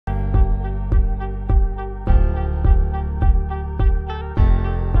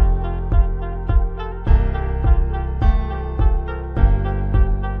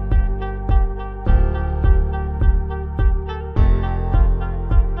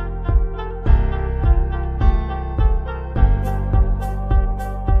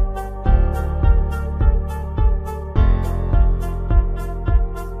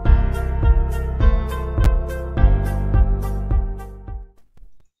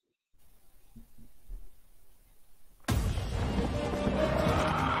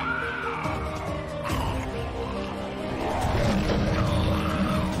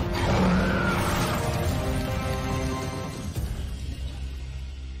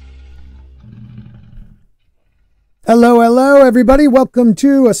Hello, hello, everybody. Welcome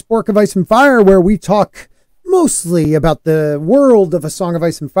to A Spork of Ice and Fire, where we talk mostly about the world of A Song of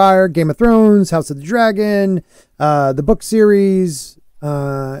Ice and Fire, Game of Thrones, House of the Dragon, the book series,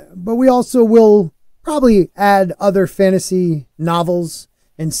 but we also will probably add other fantasy novels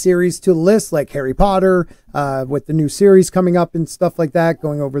and series to the list, like Harry Potter, with the new series coming up and stuff like that,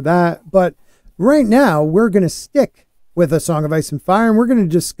 going over that. But right now, we're going to stick with A Song of Ice and Fire, and we're going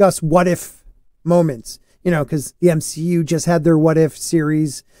to discuss what if moments. You know, because the MCU just had their What If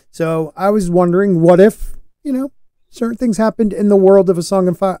series. So I was wondering, what if, certain things happened in the world of A Song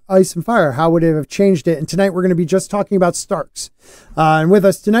of Ice and Fire? How would it have changed it? And tonight we're going to be just talking about Starks. And with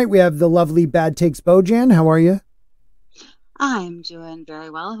us tonight, we have the lovely Bad Takes Bojan. How are you? I'm doing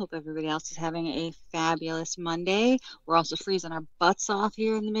very well. I hope everybody else is having a fabulous Monday. We're also freezing our butts off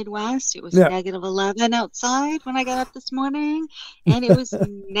here in the Midwest. It was negative 11 outside when I got up this morning, and it was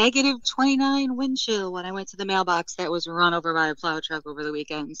negative 29 wind chill when I went to the mailbox that was run over by a plow truck over the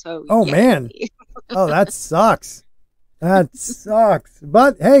weekend. So, oh, yay. Man. Oh, that sucks. That sucks.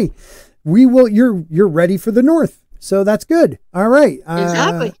 But hey, you're ready for the North. So that's good. All right.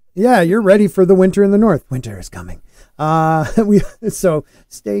 Exactly. Yeah, you're ready for the winter in the North. Winter is coming. So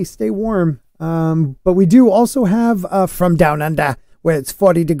stay warm. But we do also have from down under, where it's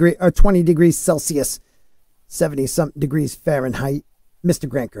 20 degrees Celsius, 70 something degrees Fahrenheit, Mr.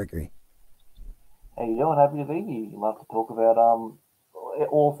 Grant Gregory. How you doing? Happy to be here. Love to talk about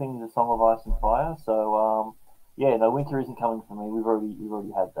all things A Song of Ice and Fire. So winter isn't coming for me. We've already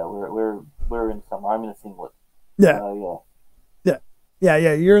had that. We're in summer. I'm in a singlet. Yeah.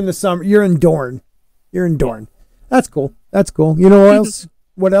 Yeah. You're in the summer. You're in Dorne. Yeah. That's cool. That's cool. You know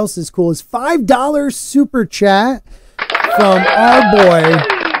what else is cool is $5 super chat from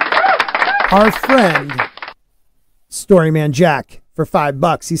our friend, Storyman Jack, for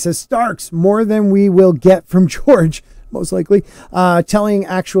 $5. He says, Starks, more than we will get from George, most likely, telling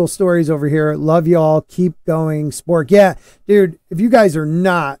actual stories over here. Love y'all. Keep going, Spork. Yeah, dude, if you're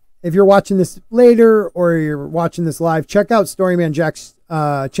watching this later or you're watching this live, check out Storyman Jack's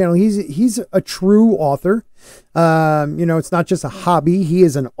channel. He's a true author. It's not just a hobby. He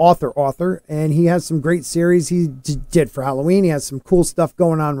is an author, and he has some great series he did for Halloween. He has some cool stuff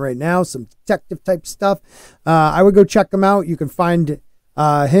going on right now, some detective type stuff. I would go check him out. You can find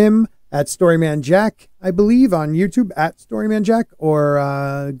him at Storyman Jack, I believe, on YouTube at Storyman Jack,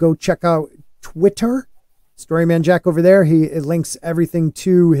 or go check out Twitter, Storyman Jack over there. It links everything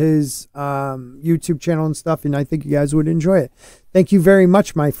to his YouTube channel and stuff, and I think you guys would enjoy it. Thank you very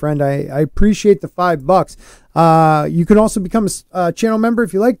much, my friend. I appreciate the $5. You can also become a channel member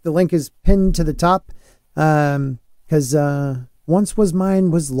if you like. The link is pinned to the top, because once was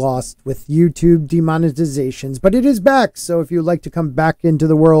mine was lost with YouTube demonetizations, but it is back. So if you'd like to come back into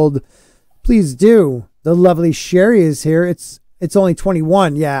the world, please do. The lovely Sherry is here. It's only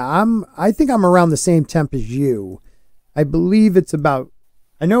 21. Yeah, I think I'm around the same temp as you. I believe it's about,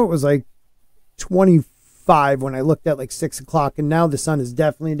 I know it was like 25 when I looked at like 6 o'clock, and now the sun is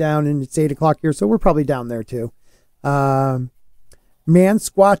definitely down and it's 8 o'clock here. So we're probably down there too. Man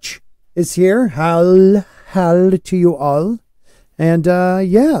Squatch is here. Hal to you all. And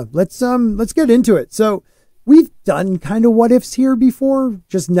let's get into it. So we've done kind of what ifs here before,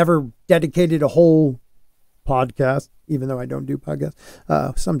 just never dedicated a whole podcast, even though I don't do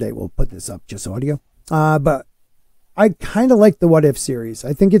podcasts. Someday we'll put this up just audio. But I kind of like the What If series.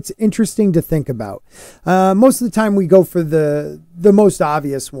 I think it's interesting to think about. Most of the time we go for the most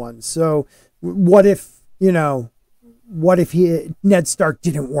obvious ones. So what if Ned Stark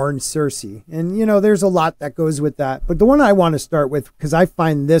didn't warn Cersei? And, there's a lot that goes with that. But the one I want to start with, because I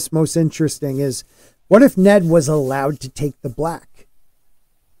find this most interesting, is what if Ned was allowed to take the black?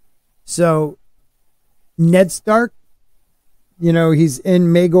 So Ned Stark, he's in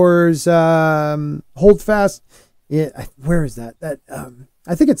Maegor's holdfast. Yeah, where is that?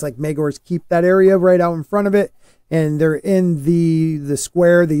 I think it's like Maegor's Keep, that area right out in front of it. And they're in the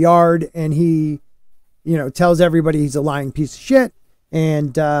square, the yard, and he, tells everybody he's a lying piece of shit.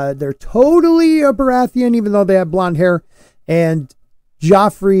 And they're totally a Baratheon, even though they have blonde hair. And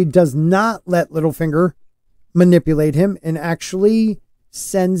Joffrey does not let Littlefinger manipulate him and actually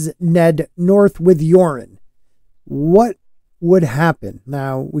sends Ned north with Yoren. What would happen?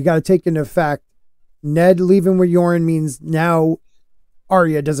 Now, we got to take into fact, Ned leaving with Yoren means now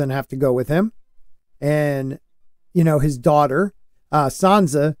Arya doesn't have to go with him. And, his daughter,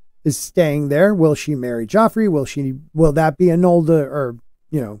 Sansa, is staying there. Will she marry Joffrey? Will that be annulled or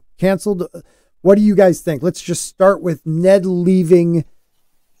canceled? What do you guys think? Let's just start with Ned leaving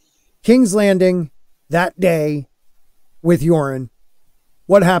King's Landing that day with Yoren.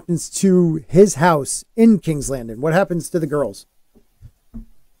 what happens to his house in King's Landing? What happens to the girls?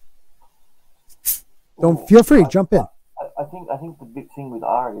 Don't feel free, jump in. I think the big thing with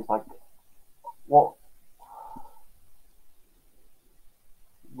Arya is like, what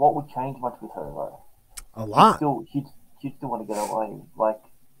would change much with her though? A lot. She'd still want to get away. Like,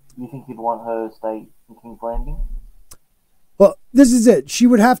 you think he'd want her to stay in King's Landing? Well, this is it. She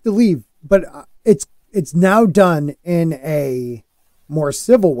would have to leave, but it's now done in a more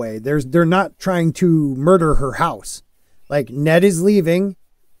civil way. They're not trying to murder her house. Like, Ned is leaving.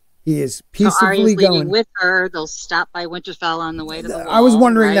 He is peacefully going with her. They'll stop by Winterfell on the way to the wall. I was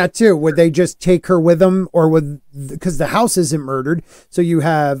wondering that too. Would they just take her with them, or because the house isn't murdered? So you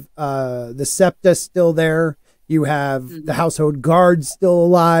have the Septa still there. You have the household guards still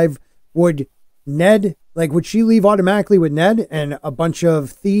alive. Would Ned, would she leave automatically with Ned and a bunch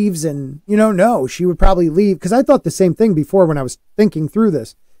of thieves? And no, she would probably leave, because I thought the same thing before when I was thinking through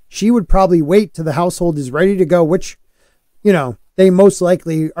this. She would probably wait till the household is ready to go, which they most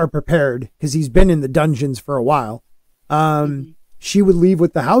likely are prepared because he's been in the dungeons for a while. She would leave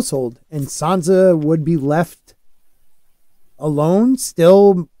with the household, and Sansa would be left alone,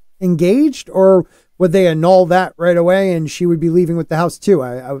 still engaged, or would they annul that right away and she would be leaving with the house too?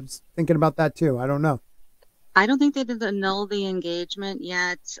 I was thinking about that too. I don't know. I don't think they did annul the engagement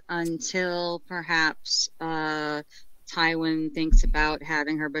yet until perhaps Tywin thinks about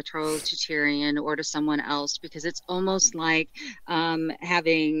having her betrothed to Tyrion or to someone else, because it's almost like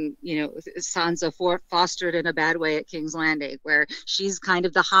having, Sansa fostered in a bad way at King's Landing, where she's kind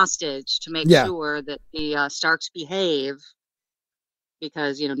of the hostage to make sure that the Starks behave,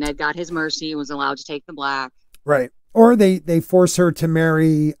 because, Ned got his mercy and was allowed to take the black. Right. Or they force her to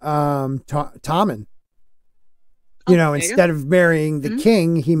marry Tommen. Instead of marrying the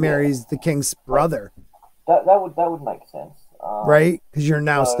king, he marries the king's brother. That would make sense, right? Because you're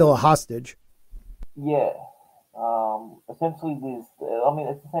now still a hostage. Yeah. Essentially, it's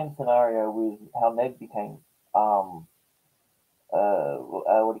the same scenario with how Ned became, what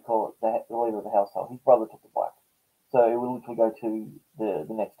do you call it, the leader of the household. His brother took the black, so it would literally go to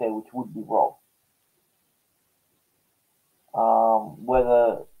the next heir, which would be Robb.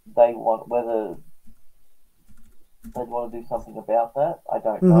 Whether they'd want to do something about that, I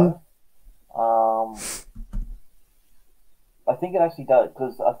don't know. I think it actually does,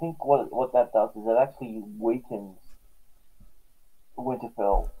 because I think what that does is it actually weakens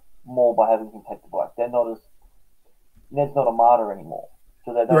Winterfell more by having him take the black. Ned's not a martyr anymore,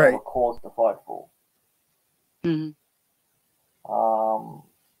 so they don't have a cause to fight for.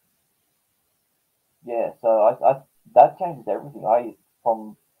 So that changes everything.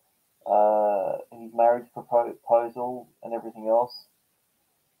 From his marriage proposal and everything else.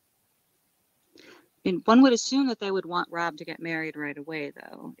 And one would assume that they would want Robb to get married right away,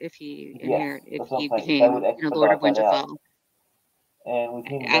 though, if he became Lord of Winterfell. And with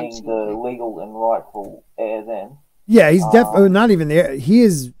him being the legal and rightful heir, then he's definitely not even there.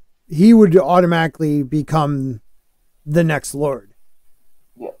 He would automatically become the next Lord.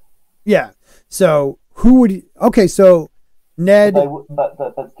 Yeah. So who would? Okay, so Ned. But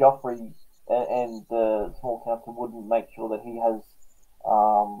Joffrey and the small council wouldn't make sure that he has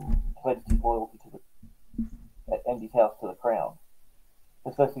pledged his loyalty to and his house to the crown,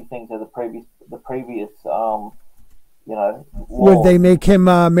 especially things that the previous would they make him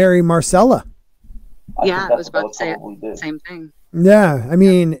marry Marcella? I was about to say the same thing. Yeah, I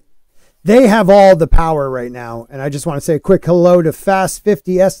mean, they have all the power right now, and I just want to say a quick hello to Fast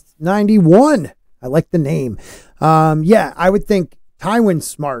 50S91. I like the name. I would think Tywin's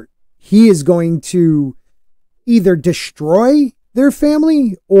smart. He is going to either destroy their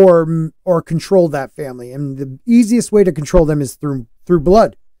family or control that family, and the easiest way to control them is through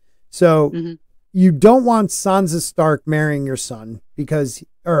blood. So you don't want Sansa Stark marrying your son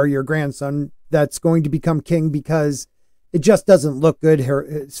or your grandson that's going to become king, because it just doesn't look good.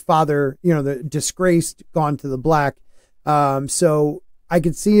 His father, the disgraced, gone to the black. So I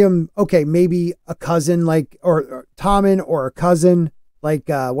could see him, maybe a cousin, or Tommen, or a cousin,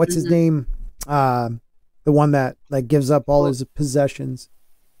 what's his name? The one that gives up all his possessions.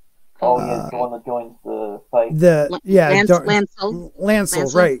 The one that joins the fight.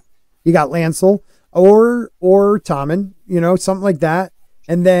 Lancel, right? You got Lancel or Tommen, something like that.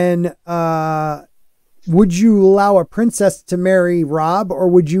 And then, would you allow a princess to marry Robb, or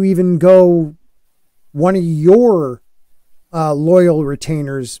would you even go one of your loyal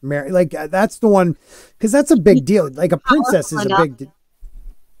retainers marry? That's the one, because that's a big deal. A princess is a big deal.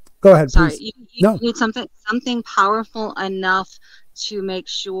 Go ahead, please. You need something powerful enough to make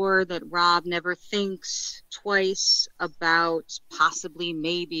sure that Rob never thinks twice about possibly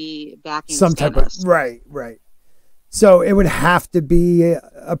maybe backing some type of Stannis. right. So it would have to be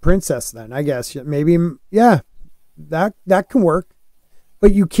a princess then, I guess. Maybe, yeah, that can work.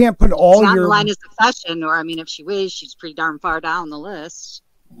 But you can't put all Down your the line of succession, or I mean, if she was, she's pretty darn far down the list.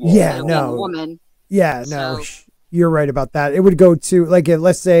 Yeah, You know, being no. a woman. Yeah, So- no. You're right about that. It would go to, like,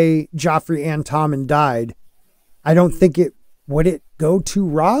 let's say Joffrey and Tommen died. I don't think would it go to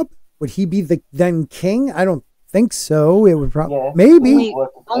Rob? Would he be the then king? I don't think so. It would probably, maybe.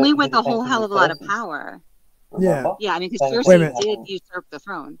 Only with a whole hell of a lot of power. Remember? Yeah, I mean, because Wait a Cersei minute. did usurp the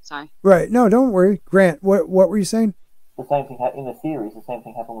throne. Sorry. Right. No, don't worry. Grant, what were you saying? The same thing in the series. The same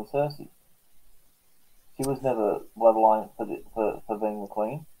thing happened with Cersei. She was never bloodline for being the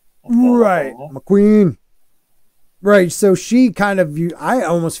queen. Right, McQueen. Right, so she kind of, I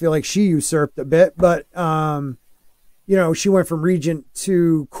almost feel like she usurped a bit, but, you know, she went from regent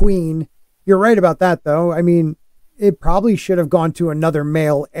to queen. You're right about that, though. I mean, it probably should have gone to another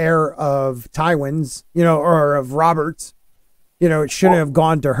male heir of Tywin's, you know, or of Robert's. You know, it shouldn't have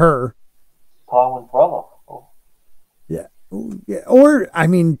gone to her. Tywin's brother. Oh. Yeah. Or, I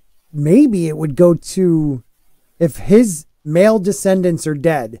mean, maybe it would go to, if his male descendants are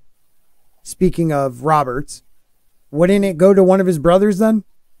dead, speaking of Robert's, wouldn't it go to one of his brothers then?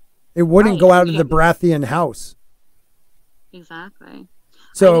 It wouldn't go out of the Baratheon house. Exactly.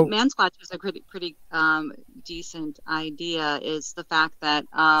 So I think Mansquatch is a pretty decent idea. Is the fact that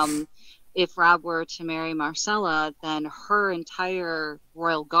if Rob were to marry Marcella, then her entire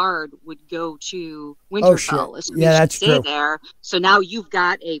royal guard would go to Winterfell. Yeah, that's stay true. there. So now you've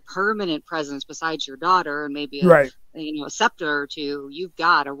got a permanent presence besides your daughter and maybe a scepter or two. You've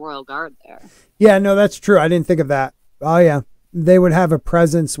got a royal guard there. Yeah, no, that's true. I didn't think of that. Oh yeah, they would have a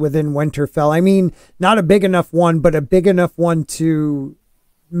presence within Winterfell. I mean, not a big enough one, but a big enough one to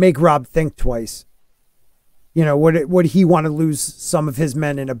make Rob think twice. You know, would he want to lose some of his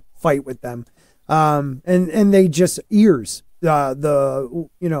men in a fight with them? And they just ears, the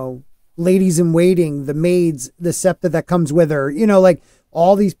you know, ladies in waiting, the maids, the septa that comes with her, you know, like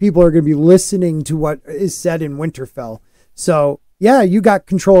all these people are going to be listening to what is said in Winterfell. So yeah, you got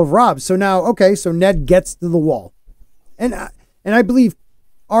control of Rob. So now, okay, so Ned gets to the wall, and I believe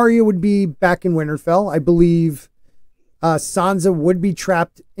Arya would be back in Winterfell. I believe Sansa would be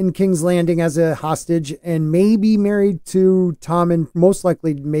trapped in King's Landing as a hostage and maybe married to Tom, and most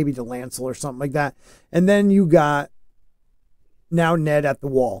likely maybe to Lancel or something like that. And then you got now Ned at the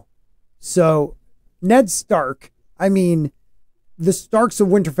wall. So Ned Stark, I mean, the Starks of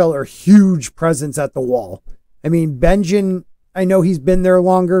Winterfell are a huge presence at the wall. I mean, Benjen, I know he's been there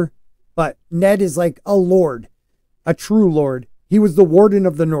longer, but Ned is like a lord, a true lord. He was the Warden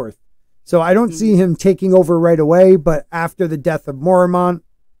of the North. So I don't see him taking over right away, but after the death of Mormont,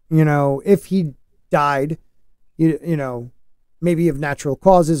 you know, if he died, you know, maybe of natural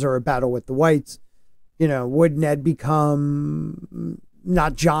causes or a battle with the Whites, you know, would Ned become,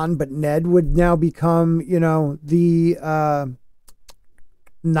 not John, but Ned would now become, you know, the 900th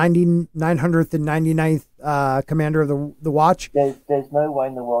and 99th commander of the Watch? There's no way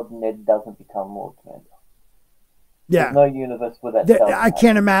in the world Ned doesn't become Lord Commander. Yeah. There's no universe where that I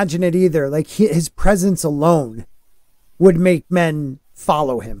can't imagine it either. Like his presence alone would make men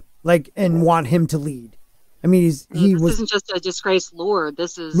follow him, like, and want him to lead. I mean, this isn't just a disgraced lord.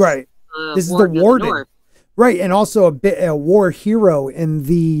 This is right. This is the warden, right? And also a war hero in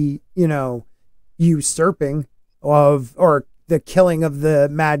the, you know, usurping of, or the killing of the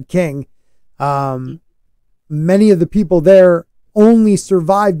Mad King. Many of the people there only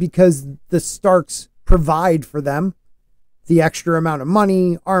survive because the Starks provide for them the extra amount of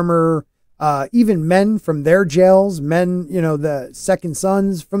money, armor, even men from their jails, men, you know, the second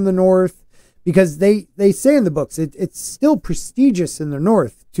sons from the North, because they say in the books, it's still prestigious in the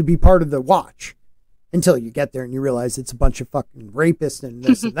North to be part of the Watch until you get there and you realize it's a bunch of fucking rapists and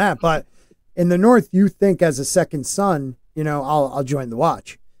this and that. But in the North, you think as a second son, you know, I'll join the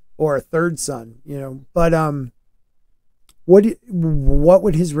Watch, or a third son, you know, but, what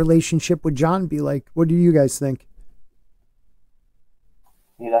would his relationship with Jon be like? What do you guys think?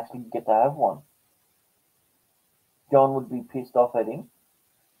 He'd actually get to have one. Jon would be pissed off at him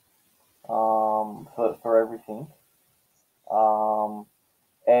for everything.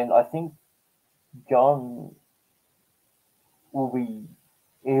 And I think Jon he'll be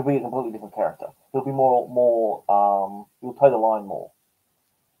a completely different character. He'll be more he'll toe the line more.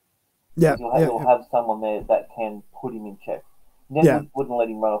 Yeah, he'll have someone there that can put him in check. Ned wouldn't let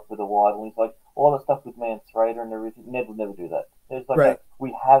him run off with a rival. He's like, all the stuff with Mance Raider and everything, Ned would never do that. It's like,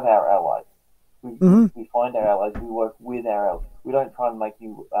 we have our allies. We find our allies. We work with our allies. We don't try and make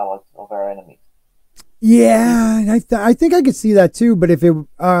new allies of our enemies. Yeah, I think I could see that too. But if it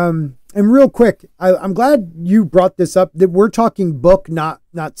and real quick, I'm glad you brought this up. That we're talking book, not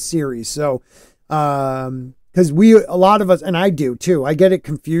series. So because a lot of us, and I do too, I get it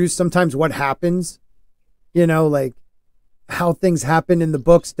confused sometimes. What happens, like how things happen in the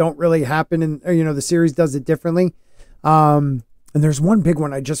books don't really happen in, the series does it differently. And there's one big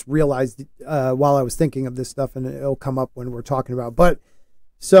one I just realized while I was thinking of this stuff, and it'll come up when we're talking about. But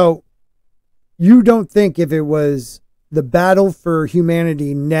so you don't think if it was the battle for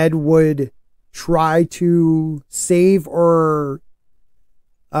humanity, Ned would try to save or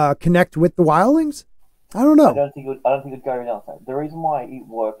connect with the wildlings? I don't know. I don't think it'd go without that. The reason why it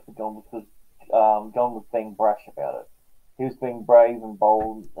worked for Jon was because Jon was being brash about it. He was being brave and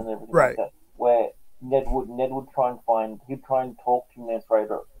bold and everything like that. Where Ned would try and talk to Ned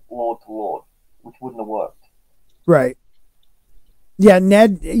Raider lord to lord, which wouldn't have worked. Right. Yeah,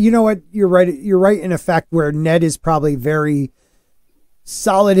 Ned, you know what? You're right. You're right in effect where Ned is probably very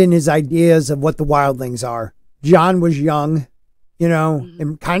solid in his ideas of what the wildlings are. Jon was young,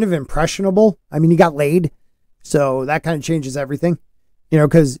 and kind of impressionable. I mean, he got laid, so that kind of changes everything,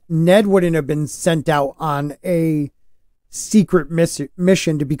 because Ned wouldn't have been sent out on a secret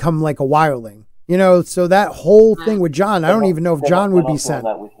mission to become like a wildling, so that whole thing with Jon, I don't even know if Jon would be sent.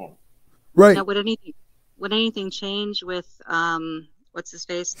 Right. Now, would anything change with what's his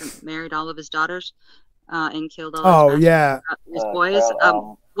face that married all of his daughters and killed all his boys?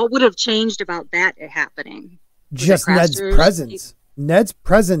 What would have changed about that happening? Just Ned's presence. Ned's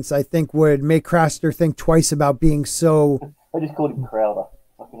presence, I think, would make Craster think twice about being so. I just called him Crowder.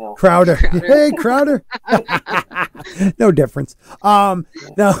 Crowder. Hey, Crowder. No difference. No,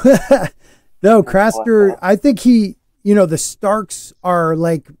 Craster. I think he. The Starks are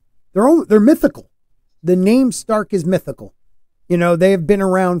like they're mythical. The name Stark is mythical. They have been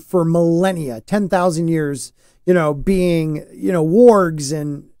around for millennia, 10,000 years. Being wargs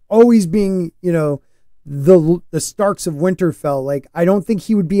and always being the Starks of Winterfell. Like I don't think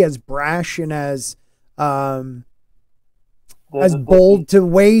he would be as brash and as bold to the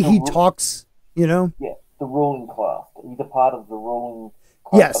way he talks, Yeah, the ruling class. He's a part of the ruling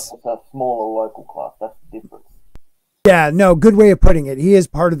class. Yes. It's a smaller local class. That's the difference. Yeah, no, good way of putting it. He is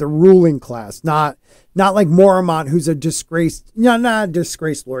part of the ruling class, not like Mormont, who's a disgraced, not a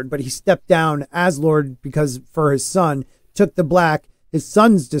disgraced lord, but he stepped down as lord because for his son, took the black, his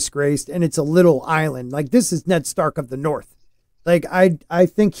son's disgraced, and it's a little island. Like this is Ned Stark of the North. Like I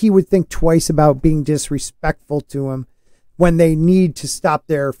think he would think twice about being disrespectful to him when they need to stop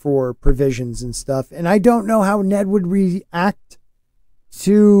there for provisions and stuff. And I don't know how Ned would react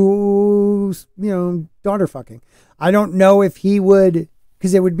to, daughter fucking. I don't know if he would,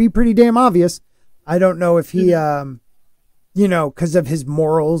 because it would be pretty damn obvious. I don't know if he, because of his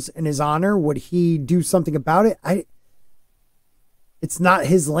morals and his honor, would he do something about it? It's not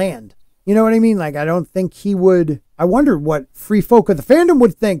his land. You know what I mean? Like, I don't think he would. I wonder what free folk of the fandom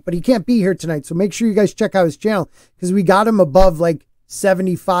would think, but he can't be here tonight. So make sure you guys check out his channel because we got him above like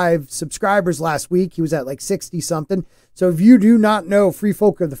 75 subscribers last week. He was at like 60 something. So if you do not know free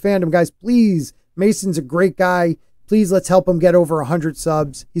folk of the fandom, guys, please, Mason's a great guy. Please let's help him get over 100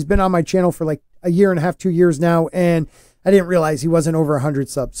 subs. He's been on my channel for like a year and a half, 2 years now. And I didn't realize he wasn't over 100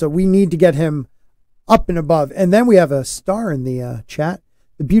 subs. So we need to get him up and above. And then we have a star in the chat.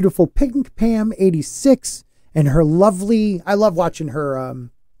 The beautiful Pink Pam 86 and her lovely, I love watching her.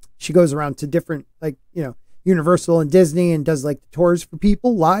 She goes around to different, like, Universal and Disney and does like tours for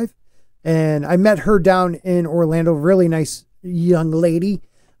people live. And I met her down in Orlando, really nice young lady.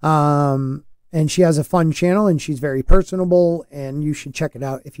 And she has a fun channel and she's very personable and you should check it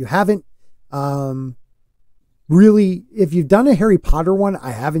out if you haven't. Really, if you've done a Harry Potter one,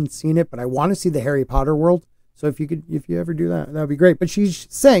 I haven't seen it, but I want to see the Harry Potter world. So if you ever do that, that would be great. But she's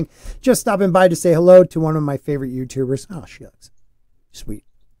saying, just stopping by to say hello to one of my favorite YouTubers. Oh, she looks sweet.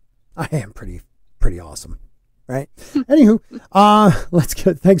 I am pretty awesome. Right. Anywho,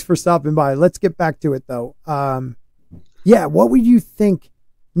 thanks for stopping by. Let's get back to it though. Yeah. What would you think?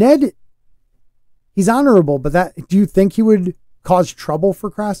 Ned, he's honorable, but do you think he would cause trouble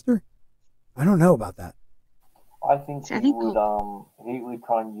for Craster? I don't know about that. I think he would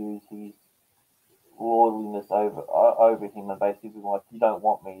try and use his lordliness over him and basically like, you don't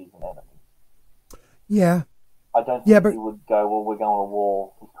want me as an enemy. Yeah. I don't think he would go, well, we're going to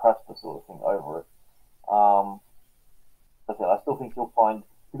war with Craster sort of thing over it. I still think he'll find,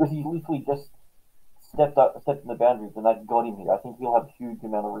 because he literally just stepped in the boundaries and that got him here. I think he'll have a huge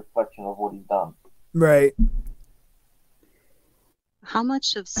amount of reflection of what he's done. Right. how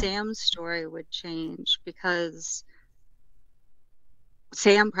much of Sam's story would change? Because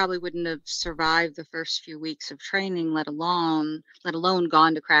Sam probably wouldn't have survived the first few weeks of training, let alone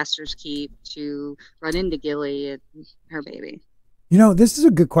gone to Craster's Keep to run into Gilly and her baby. You know, this is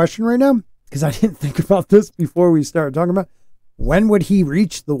a good question right now, because I didn't think about this before we started talking about when would he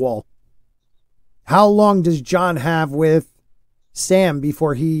reach the wall? How long does Jon have with Sam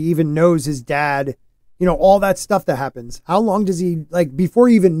before he even knows his dad? You know, all that stuff that happens. How long does he, like, before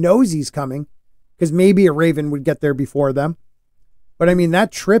he even knows he's coming? Because maybe a Raven would get there before them. But I mean,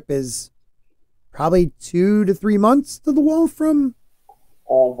 that trip is probably 2 to 3 months to the wall from.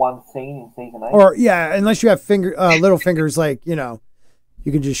 Or one scene in season 8. Or, yeah, unless you have little fingers, like, you know,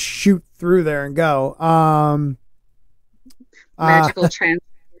 you can just shoot through there and go. Magical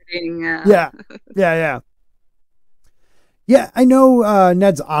transporting. Yeah. Yeah, I know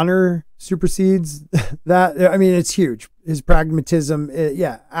Ned's honor supersedes that. I mean, it's huge. His pragmatism,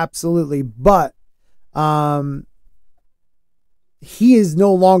 yeah, absolutely. But he is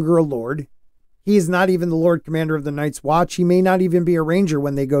no longer a lord. He is not even the Lord Commander of the Night's Watch. He may not even be a ranger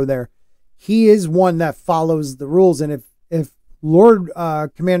when they go there. He is one that follows the rules. And if Lord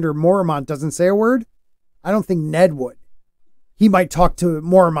Commander Mormont doesn't say a word, I don't think Ned would. He might talk to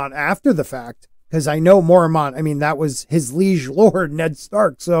Mormont after the fact, because I know Mormont, I mean, that was his liege lord, Ned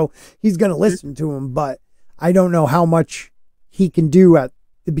Stark. So he's going to listen to him, but I don't know how much he can do at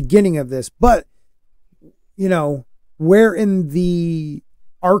the beginning of this. But, you know, where in the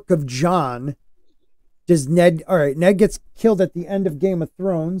arc of Jon does Ned, all right, Ned gets killed at the end of Game of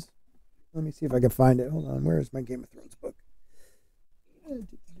Thrones. Let me see if I can find it. Hold on. Where is my Game of Thrones book? I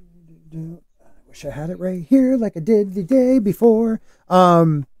wish I had it right here like I did the day before.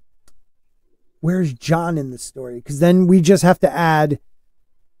 Where's Jon in the story? Because then we just have to add,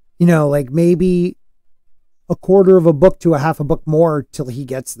 you know, like maybe a quarter of a book to a half a book more till he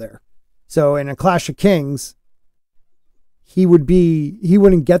gets there. So in A Clash of Kings, he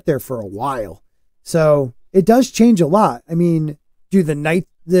wouldn't get there for a while. So it does change a lot. I mean, do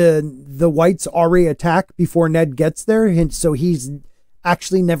the whites already attack before Ned gets there? And so he's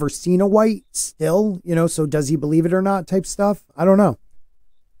actually never seen a white still, you know, so does he believe it or not type stuff? I don't know.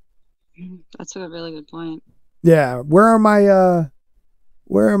 That's a really good point. Yeah. Where are my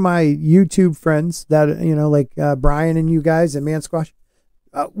YouTube friends that, you know, like Brian and you guys and Man Squash?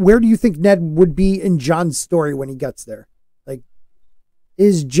 Where do you think Ned would be in Jon's story when he gets there? Like,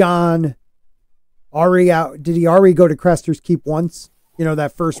 is Jon already out? Did he already go to Craster's Keep once? You know,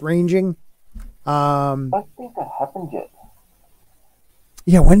 that first ranging? I think that happened yet.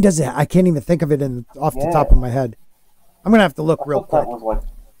 Yeah, when does it? I can't even think of it off the top of my head. I'm going to have to look real quick. That was like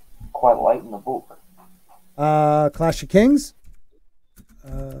quite late in the book. Clash of Kings?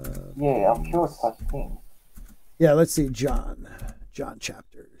 Yeah, I'm sure it's Clash of Kings. Yeah, let's see. Jon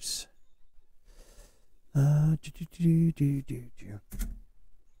chapters. You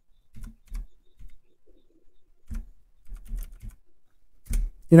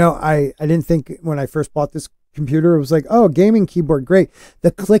know, I didn't think when I first bought this computer, it was like, oh, gaming keyboard, great.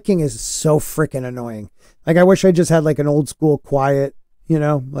 The clicking is so freaking annoying. Like, I wish I just had like an old school quiet, you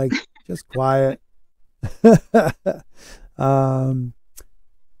know, like just quiet. All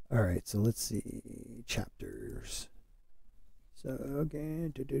right, so let's see chapters. So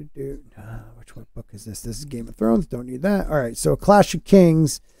again, which one book is this? This is Game of Thrones. Don't need that. All right, so Clash of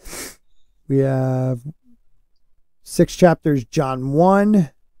Kings. We have 6 chapters. Jon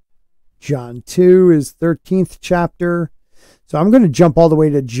 1. Jon 2 is 13th chapter. So I'm going to jump all the way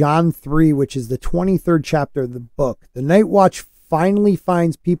to Jon 3, which is the 23rd chapter of the book. The Night Watch finally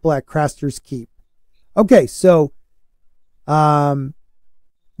finds people at Craster's Keep. Okay, so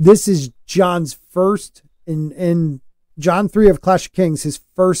this is Jon's first, in Jon 3 of Clash of Kings, his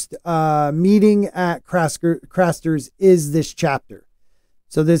first meeting at Craster's is this chapter.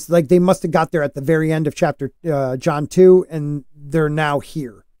 So this, like, they must have got there at the very end of chapter Jon 2, and they're now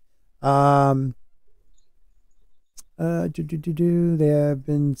here. They have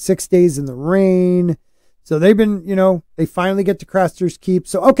been 6 days in the rain. So they've been, you know, they finally get to Craster's Keep.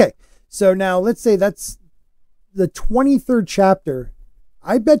 So, okay. So now let's say that's the 23rd chapter.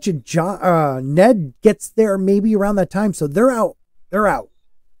 I bet you Ned gets there maybe around that time. So they're out. They're out.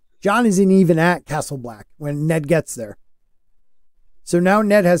 Jon isn't even at Castle Black when Ned gets there. So now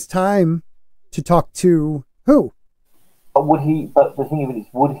Ned has time to talk to who? But the thing of it is,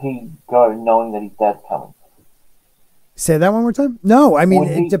 would he go knowing that his dad's coming? Say that one more time? No, I mean,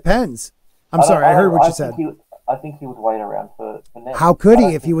 it depends. I'm sorry, I heard what you said. I think he would wait around for Ned. How could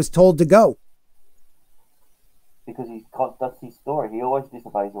he if he was told to go? Because that's his story. He always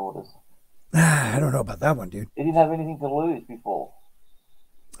disobeys orders. I don't know about that one, dude. He didn't have anything to lose before.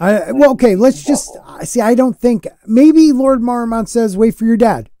 Well, okay, let's just see. I don't think maybe Lord Mormont says, "Wait for your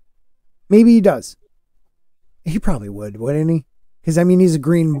dad." Maybe he does. He probably would, wouldn't he? Because I mean, he's a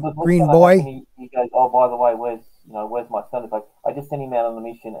green boy. He goes, "Oh, by the way, where's my son?" It's like, I just sent him out on the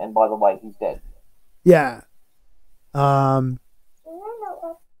mission, and by the way, he's dead. Yeah.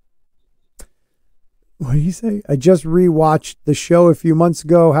 What do you say? I just rewatched the show a few months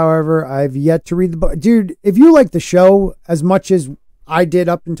ago. However, I've yet to read the book. Dude, if you like the show as much as I did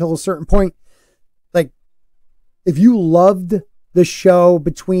up until a certain point, like if you loved the show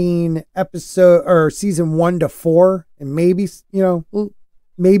between season 1 to 4, and maybe,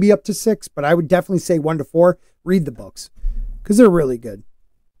 maybe up to 6, but I would definitely say 1 to 4, read the books because they're really good.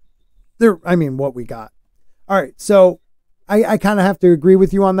 What we got. All right. So I kind of have to agree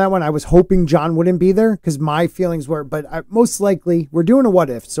with you on that one. I was hoping Jon wouldn't be there because my feelings were, but most likely we're doing a what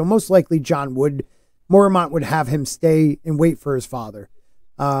if. So most likely Mormont would have him stay and wait for his father.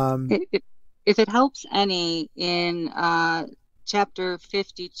 If it helps any, in chapter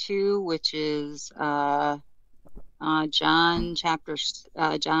 52, which is John chapter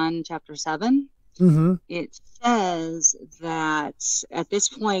 7, mm-hmm. It says that at this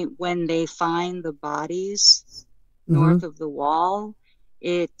point, when they find the bodies north of the wall,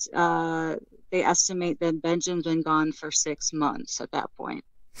 they estimate that Benjen's been gone for 6 months at that point.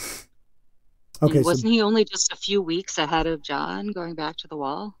 Okay, and wasn't he only just a few weeks ahead of Jon going back to the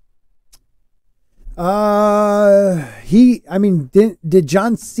wall? Did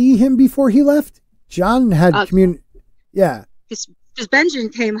Jon see him before he left? Jon had yeah. Because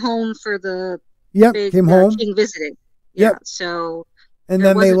Benjen came home for the came home. King visiting. Yeah, so and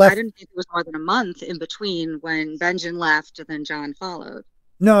then they left. I didn't think it was more than a month in between when Benjen left and then Jon followed.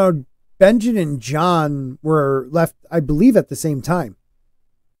 No, Benjen and Jon were left, I believe, at the same time,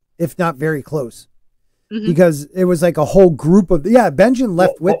 if not very close. Mm-hmm. Because it was like a whole group of Benjen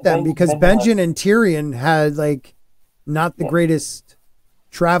left with them because Benjen and Tyrion had not the greatest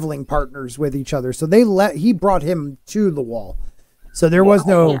traveling partners with each other. So he brought him to the wall. So there was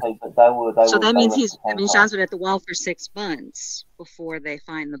no. So that means Jon's been at the wall for 6 months before they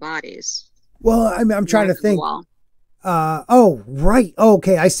find the bodies. Well, I'm trying to think. Oh, right. Oh,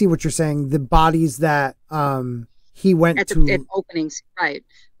 okay, I see what you're saying. The bodies that he went at openings, right?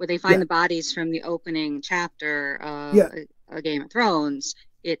 Where they find the bodies from the opening chapter of a Game of Thrones.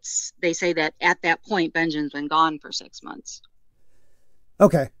 They say that at that point Benjen's been gone for 6 months.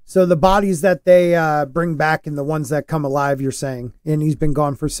 Okay, so the bodies that they bring back and the ones that come alive, you're saying, and he's been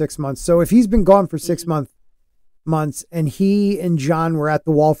gone for 6 months. So if he's been gone for 6 months and he and Jon were at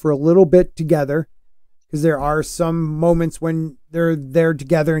the wall for a little bit together, because there are some moments when they're there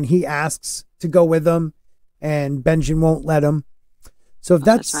together and he asks to go with them and Benjen won't let him. So if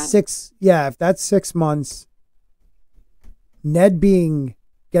that's right. If that's 6 months, Ned getting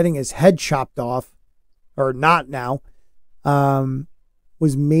his head chopped off, or not now,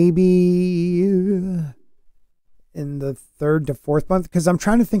 was maybe in the 3rd to 4th month, because I'm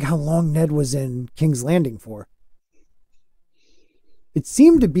trying to think how long Ned was in King's Landing for. It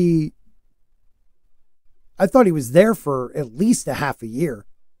seemed to be, I thought he was there for at least a half a year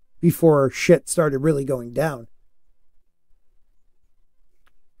before shit started really going down.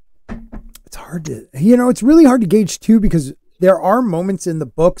 It's hard to, it's really hard to gauge too, because there are moments in the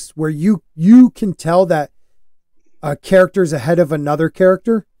books where you can tell that a character's ahead of another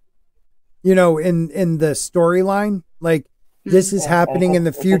character, in the storyline. Like, this is happening in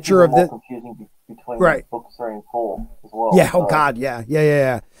the future of the between books 3 and 4 as well. Yeah. Oh God.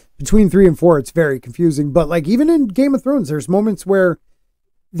 Yeah. Between 3 and 4, it's very confusing. But even in Game of Thrones, there's moments where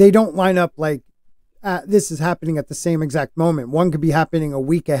they don't line up. This is happening at the same exact moment. One could be happening a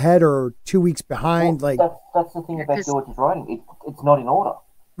week ahead or 2 weeks behind. Well, that's the thing about George's writing. It's not in order.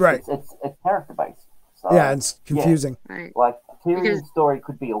 Right. It's character based. So, it's confusing. Yeah. Right. Tyrion's story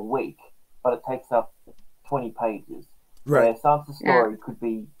could be a week, but it takes up 20 pages. Right. Sansa's story could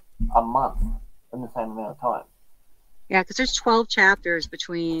be a month in the same amount of time. Yeah, because there's 12 chapters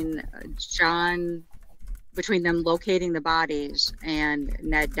between them locating the bodies and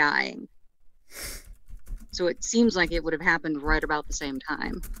Ned dying. So it seems like it would have happened right about the same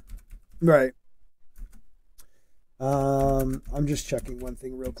time. Right. I'm just checking one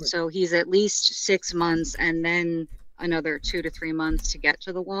thing real quick. So he's at least 6 months and then another 2 to 3 months to get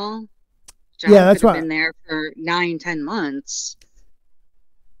to the wall. Jon that's could have been there for 9-10 months.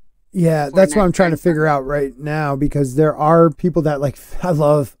 Yeah, that's what I'm trying to figure out right now, because there are people that I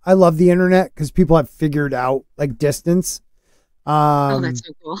love the internet, because people have figured out distance. That's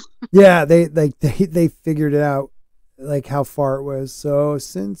so cool. Yeah, they figured it out, how far it was. So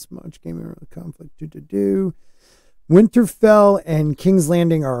since much came in conflict, Winterfell and King's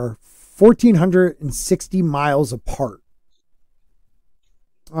Landing are 1,460 miles apart.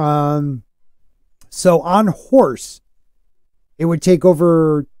 So on horse, it would take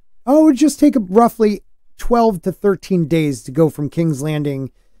it would just take roughly 12 to 13 days to go from King's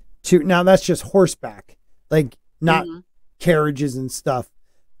Landing to, now that's just horseback, like not carriages and stuff,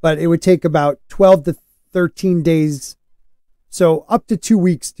 but it would take about 12 to 13 days. So up to 2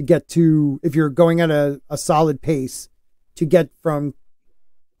 weeks to get to, if you're going at a solid pace, to get from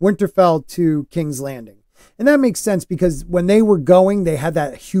Winterfell to King's Landing. And that makes sense because when they were going, they had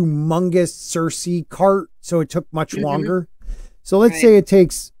that humongous Cersei cart, so it took much longer. So let's say it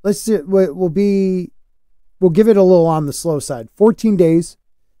takes, we'll give it a little on the slow side, 14 days.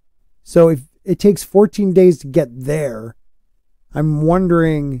 So if it takes 14 days to get there, I'm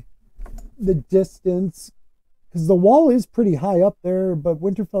wondering the distance, because the wall is pretty high up there, but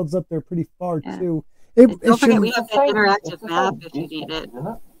Winterfell's up there pretty far too. Don't forget we have that interactive map if you need it.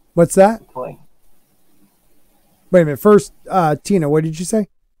 What's that? Wait a minute. First, Tina, what did you say?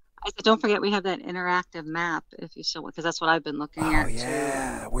 I said, don't forget we have that interactive map if you still want, because that's what I've been looking at. Oh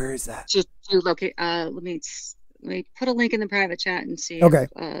yeah, where is that? To locate. Let me put a link in the private chat and see. Okay.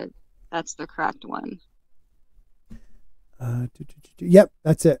 If, that's the correct one. Yep,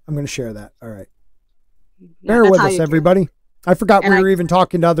 that's it. I'm going to share that. All right. Bear with us, everybody. I forgot we were even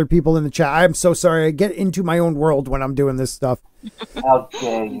talking to other people in the chat. I'm so sorry. I get into my own world when I'm doing this stuff. How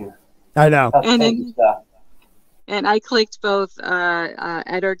dare you? I know. And I clicked both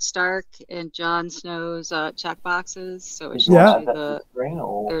Eddard Stark and Jon Snow's checkboxes, so it shows you they're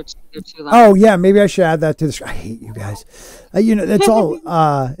too long. Oh yeah, maybe I should add that to the screen. I hate you guys. It's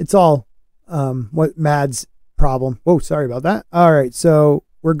all what Mad's problem. Whoa, sorry about that. All right, so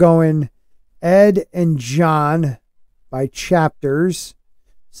we're going Ed and John by chapters.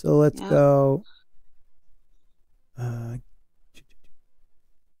 So let's go.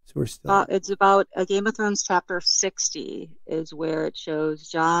 So we're still. It's about a Game of Thrones chapter 60 is where it shows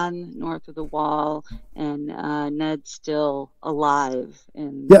Jon north of the wall and Ned still alive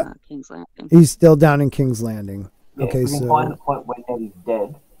in King's Landing. He's still down in King's Landing. Yeah, okay, so we can find the point where Ned is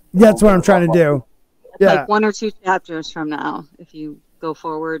dead. That's what I'm trying to do. It's like 1 or 2 chapters from now. If you go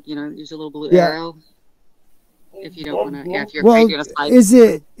forward, use a little blue arrow. If you don't want to, if you're afraid you're going to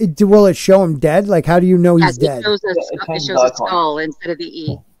slide. Will it show him dead? Like, how do you know he's dead? It shows a skull instead of the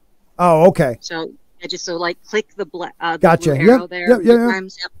E. Oh, okay. So click the gotcha. Blue arrow there.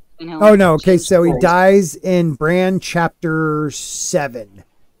 Times, oh no. Okay, so he dies in Bran chapter 7.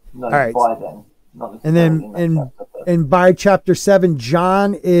 No, all right. By then. Not and then and by chapter 7,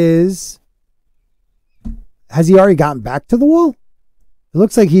 Jon has he already gotten back to the wall? It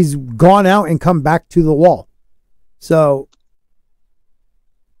looks like he's gone out and come back to the wall. So.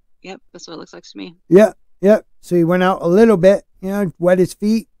 Yep, that's what it looks like to me. Yeah. So he went out a little bit, wet his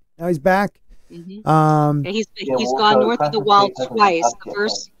feet. Now he's back. Mm-hmm. He's gone north of the wall twice. The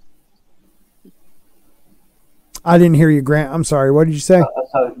first. I didn't hear you, Grant. I'm sorry. What did you say?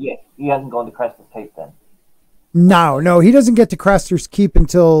 So he hasn't gone to Craster's Keep then. No, he doesn't get to Craster's Keep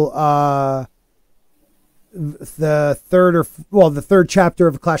until the third chapter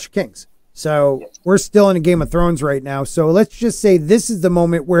of Clash of Kings. So we're still in a Game of Thrones right now. So let's just say this is the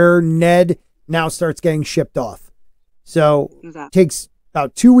moment where Ned now starts getting shipped off. So it takes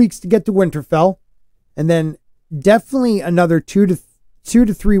about 2 weeks to get to Winterfell, and then definitely another 2 to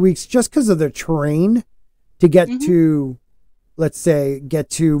 3 weeks just because of the terrain to get to, let's say, get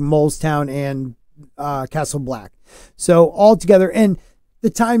to Molestown and Castle Black. So all together, and the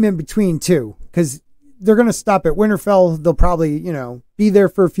time in between too, because they're going to stop at Winterfell. They'll probably, be there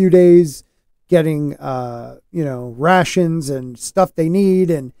for a few days getting, rations and stuff they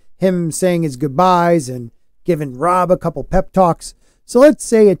need, and him saying his goodbyes and giving Rob a couple pep talks. So let's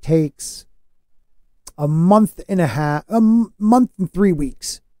say it takes a month and 3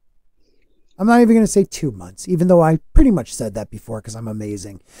 weeks. I'm not even going to say 2 months, even though I pretty much said that before because I'm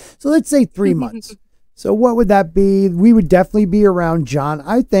amazing. So let's say 3 months. So what would that be? We would definitely be around Jon.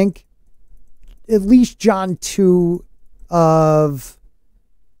 I think at least Jon 2 of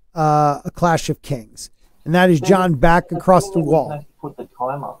A Clash of Kings. And that is Jon back across the wall. Put the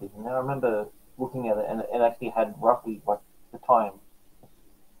time up, isn't there? I remember looking at it and it actually had roughly like the time.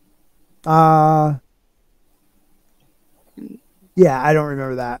 Yeah, I don't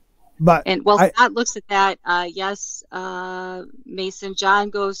remember that. But Scott looks at that. Yes, Mason.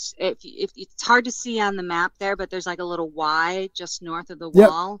 Jon goes. If it's hard to see on the map there, but there's like a little Y just north of the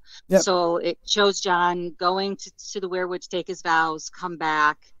wall. Yep. So it shows Jon going to the weirwood to take his vows, come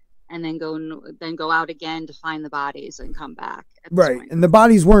back, and then go out again to find the bodies and come back. Right, and the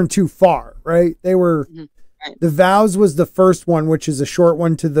bodies weren't too far, right? They were. Right. The vows was the first one, which is a short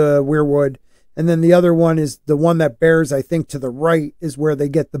one to the weirwood. And then the other one is the one that bears, I think, to the right is where they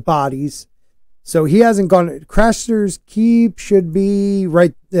get the bodies. So he hasn't gone. Craster's Keep should be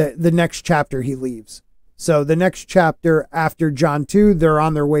right the next chapter he leaves. So the next chapter after John 2, they're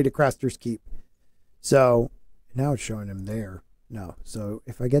on their way to Craster's Keep. So now it's showing him there. No. So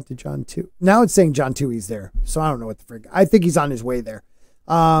if I get to John 2, now it's saying John 2, he's there. So I don't know what the frig. I think he's on his way there.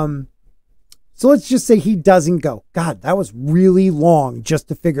 So let's just say he doesn't go. God, that was really long just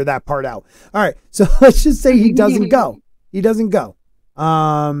to figure that part out. All right. So let's just say he doesn't go. He doesn't go.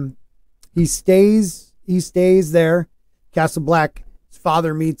 He stays there. Castle Black, his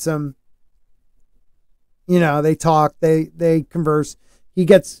father meets him. You know, they talk, they converse. He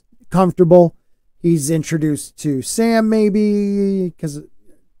gets comfortable. He's introduced to Sam, maybe, because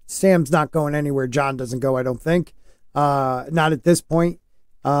Sam's not going anywhere. John doesn't go, I don't think. Not at this point.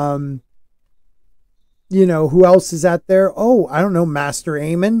 You know, who else is out there? Oh, I don't know, Master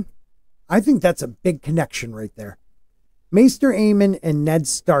Aemon. I think that's a big connection right there. Maester Aemon and Ned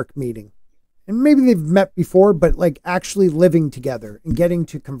Stark meeting. And maybe they've met before, but like actually living together and getting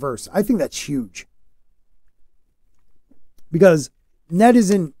to converse. I think that's huge. Because Ned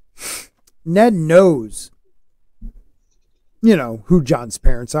knows, you know, who Jon's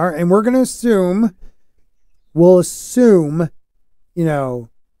parents are. And we'll assume, you know,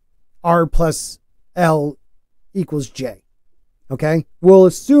 R plus L equals J. Okay? We'll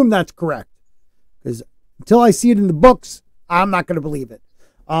assume that's correct. Because until I see it in the books, I'm not going to believe it.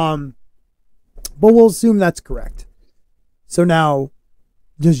 But we'll assume that's correct. So now,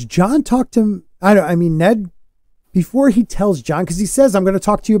 does Jon talk to him? I mean, Ned, before he tells Jon, because he says, I'm going to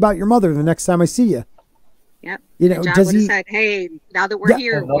talk to you about your mother the next time I see you. Yep. You know, Jon does would have he said, hey, now that we're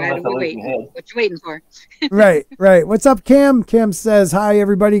here, why are we waiting? What you waiting for? Right. What's up, Cam? Cam says, hi,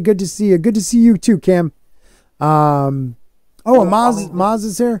 everybody. Good to see you. Good to see you too, Cam. And Maz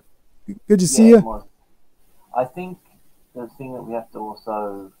is here. Good to see you. I think the thing that we have to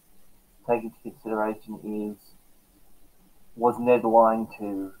also take into consideration is, was Ned lying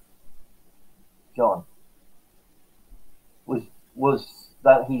to Jon? Was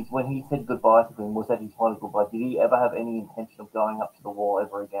that when he said goodbye to him, was that his final goodbye? Did he ever have any intention of going up to the wall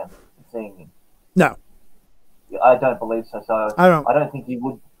ever again and seeing him? No. I don't believe so. So I don't think he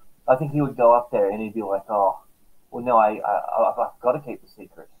would. I think he would go up there and he'd be like, "Oh, well, no, I've got to keep the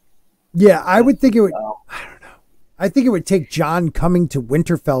secret." Yeah, I would think it would. I don't know. I think it would take Jon coming to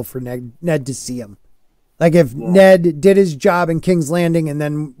Winterfell for Ned to see him. Like if Ned did his job in King's Landing and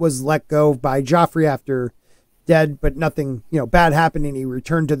then was let go by Joffrey after dead, but nothing, you know, bad happened, and he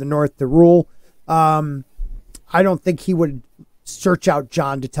returned to the north to rule. I don't think he would search out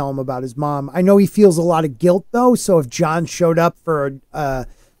Jon to tell him about his mom. I know he feels a lot of guilt though, so if Jon showed up for a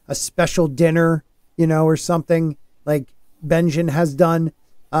special dinner, you know, or something like Benjen has done,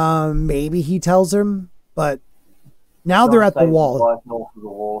 maybe he tells him. But now they're at the wall. North of the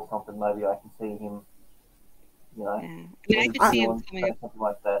wall or something. Maybe I can see him. You know, I could see him coming up. Something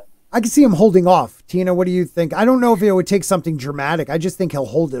like that. I can see him holding off. Tina, what do you think? I don't know if it would take something dramatic. I just think he'll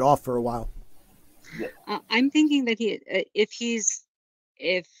hold it off for a while. Yeah. I'm thinking that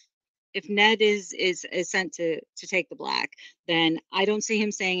if Ned is sent to take the black, then I don't see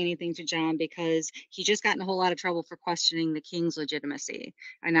him saying anything to Jon, because he just got in a whole lot of trouble for questioning the king's legitimacy,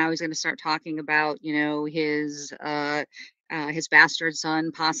 and now he's going to start talking about, you know, his bastard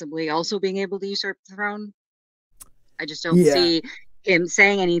son possibly also being able to usurp the throne. I just don't see him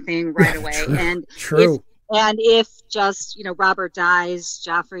saying anything right away. True. If just, you know, Robert dies,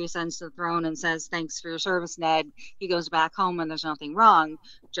 Joffrey ascends to the throne and says, thanks for your service, Ned. He goes back home and there's nothing wrong.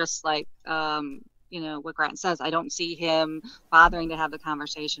 Just like, you know, what Grant says, I don't see him bothering to have the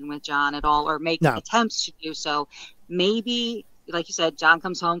conversation with Jon at all, or make attempts to do so. Maybe, like you said, Jon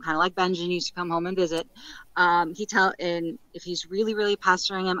comes home, kind of like Benjen used to come home and visit. And if he's really, really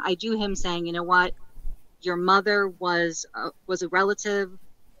pestering him, I do him saying, you know what? Your mother was a relative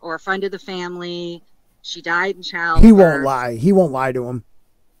or a friend of the family. She died in childbirth. He won't lie. He won't lie to him.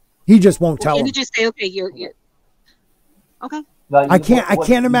 He just won't tell him. And you just say, okay, you're okay. No, I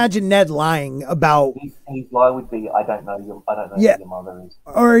can't imagine Ned lying about. His lie would be, I don't know who your mother is.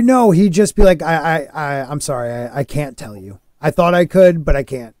 Or no, he'd just be like, I'm sorry, I can't tell you. I thought I could, but I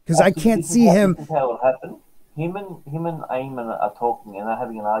can't, because I can't see him. This is how it happened. Him and Aemon are talking and they're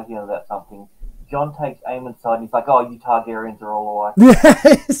having an argument about something. Jon takes Aemon's side and he's like, oh, you Targaryens are all alike.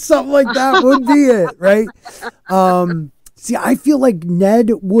 Yeah, something like that would be it, right? See, I feel like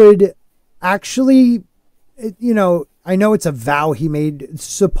Ned would actually, you know, I know it's a vow he made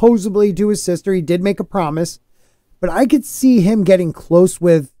supposedly to his sister. He did make a promise, but I could see him getting close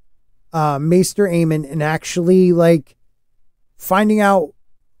with Maester Aemon and actually like finding out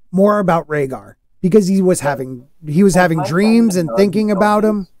more about Rhaegar, because he was having dreams and thinking about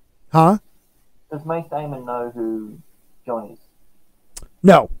him. Huh? Does Maester Aemon know who Jon is?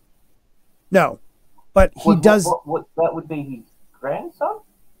 No, but he does. What that would be his grandson?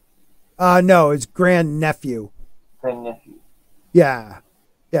 No, it's grandnephew. Grandnephew. Yeah,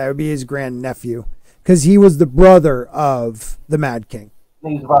 it would be his grandnephew, because he was the brother of the Mad King.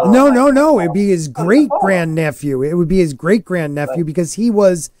 No. It'd be his great grandnephew. It would be his great grandnephew, because he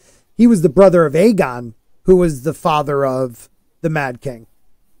was the brother of Aegon, who was the father of the Mad King.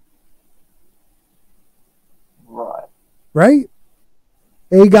 Right. Right?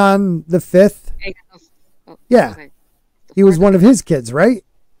 Aegon the Fifth. Yeah. Okay. He was one of his kids, right?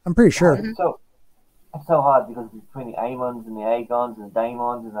 I'm pretty sure. It's so hard, because between the Aemons and the Aegons and the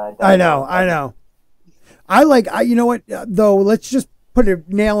Daemons and the... I know. You know what, though, let's just put a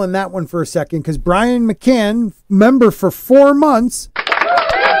nail in that one for a second, because Brian McCann, member for 4 months,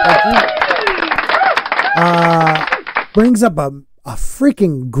 brings up a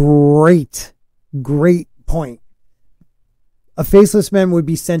freaking great point. A faceless man would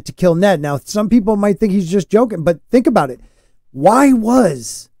be sent to kill Ned. Now, some people might think he's just joking, but think about it. Why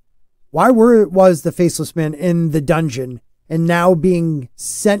was the faceless man in the dungeon and now being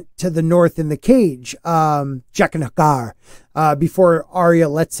sent to the north in the cage, Jaqen H'ghar, before Arya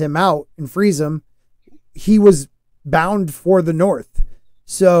lets him out and frees him? He was bound for the north.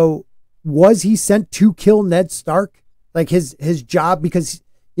 So was he sent to kill Ned Stark? Like his job, because,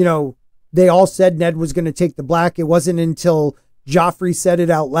 you know, they all said Ned was going to take the black. It wasn't until Joffrey said it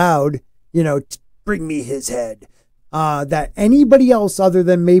out loud, you know, bring me his head, that anybody else other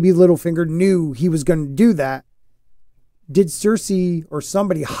than maybe Littlefinger knew he was going to do that. Did Cersei or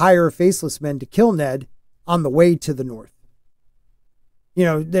somebody hire faceless men to kill Ned on the way to the north? You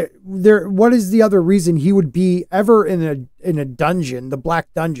know, what is the other reason he would be ever in a dungeon, the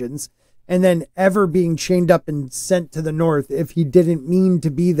black dungeons, and then ever being chained up and sent to the north if he didn't mean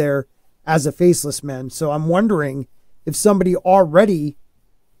to be there as a faceless man? So I'm wondering if somebody already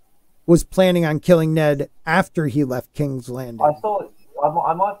was planning on killing Ned after he left King's Landing. I thought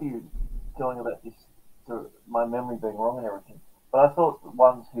I might be going about this to my memory being wrong and everything, but I thought the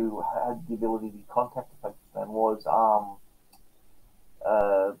ones who had the ability to contact the faceless man was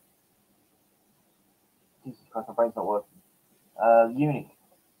Jesus Christ, my brain's not working. Eunuch.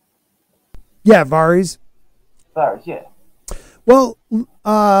 Yeah, Varys. Varys, yeah. Well,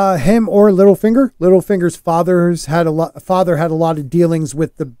 him or Littlefinger. Littlefinger's father had a lot of dealings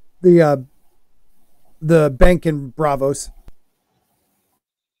with the bank in Bravos,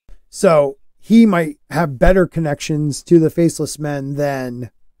 so he might have better connections to the faceless men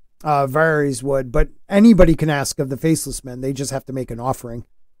than Varys would. But anybody can ask of the faceless men; they just have to make an offering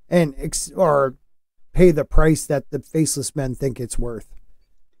or pay the price that the faceless men think it's worth.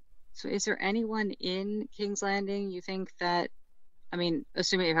 So, is there anyone in King's Landing you think that? I mean,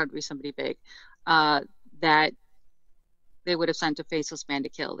 assuming it had to be somebody big, that they would have sent a faceless man to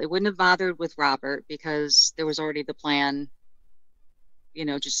kill. They wouldn't have bothered with Robert, because there was already the plan, you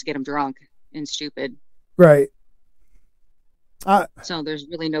know, just to get him drunk and stupid. Right. So there's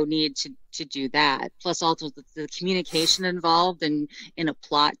really no need to do that. Plus, also the communication involved in a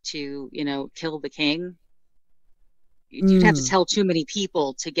plot to, you know, kill the king. You'd have to tell too many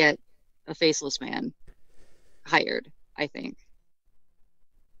people to get a faceless man hired, I think.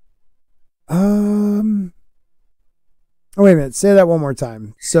 Oh, wait a minute. Say that one more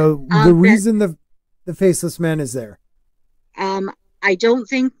time. So the reason the faceless man is there. I don't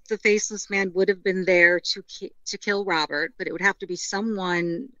think the faceless man would have been there to kill Robert, but it would have to be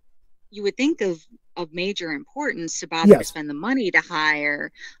someone you would think of major importance to bother to spend the money to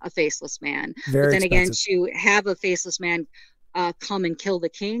hire a faceless man. Very but then expensive. Again, to have a faceless man come and kill the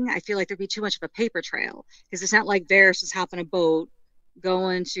king, I feel like there'd be too much of a paper trail, because it's not like Varys is hopping a boat,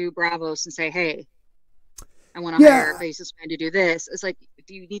 going to Bravos and say, hey, I want to hire a faceless man to do this. It's like,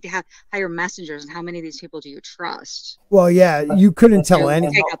 do you need to hire messengers, and how many of these people do you trust? Well, yeah, you couldn't tell any.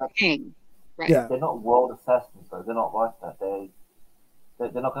 Take out the king, right? Yeah. They're not world assassins, though. They're not like that.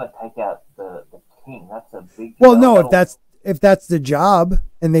 They're not going to take out the king. That's a big. Well, no, if that's the job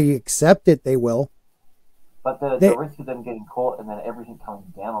and they accept it, they will. But the risk of them getting caught and then everything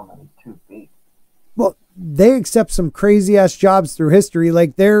coming down on them is too big. Well, they accept some crazy ass jobs through history.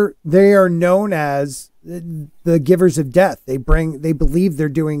 Like they are known as the givers of death. They believe they're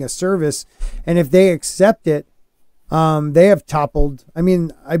doing a service, and if they accept it, they have toppled. I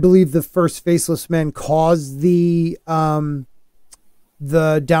mean, I believe the first faceless men caused the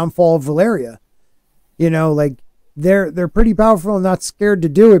downfall of Valeria. You know, like they're pretty powerful and not scared to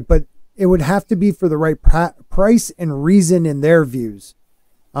do it, but it would have to be for the right price and reason in their views.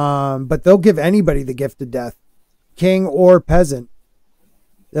 But they'll give anybody the gift of death, king or peasant.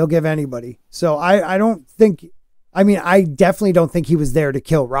 They'll give anybody. So I don't think, I mean, I definitely don't think he was there to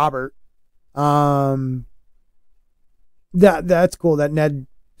kill Robert. That's cool that Ned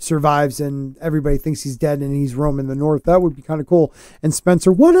survives and everybody thinks he's dead and he's roaming the north. That would be kind of cool. And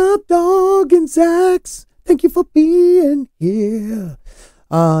Spencer, what up, dog? And Zax, thank you for being here.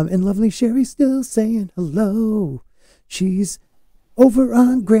 And lovely Sherry still saying hello. She's over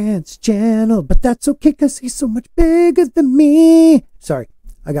on Grant's channel, but that's okay because he's so much bigger than me. Sorry,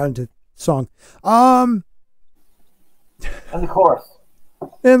 I got into song. And the chorus.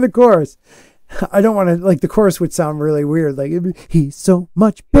 And the chorus. I don't want to, like, the chorus would sound really weird. Like, he's so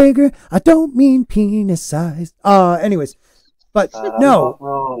much bigger. I don't mean penis sized. Anyways, but no. I'm not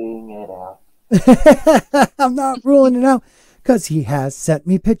ruling it out. I'm not ruling it out because he has sent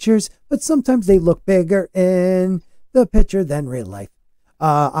me pictures, but sometimes they look bigger in the picture than real life.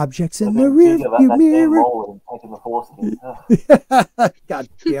 Objects in the rear view mirror. God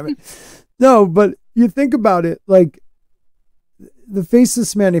damn it. No, but you think about it, like, the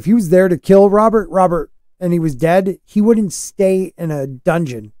Faceless Man, if he was there to kill Robert, and he was dead, he wouldn't stay in a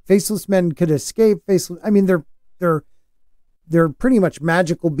dungeon. Faceless Men could escape. I mean, they're pretty much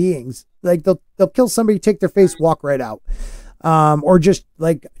magical beings. Like, they'll kill somebody, take their face, walk right out. Or just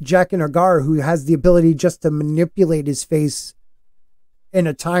like Jack and Agar, who has the ability just to manipulate his face in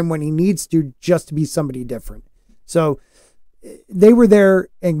a time when he needs to, just to be somebody different. So they were there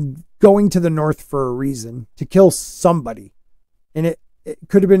and going to the north for a reason, to kill somebody. And it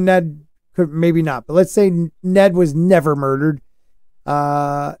could have been Ned, maybe not. But let's say Ned was never murdered,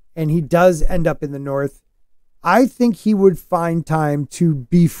 and he does end up in the north. I think he would find time to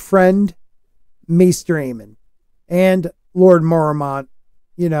befriend Maester Aemon and Lord Mormont,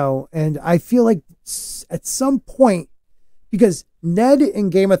 you know. And I feel like at some point, because Ned in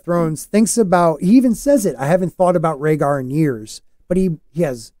Game of Thrones thinks about, he even says it, I haven't thought about Rhaegar in years. But he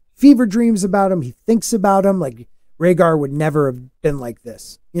has fever dreams about him. He thinks about him like Rhaegar would never have been like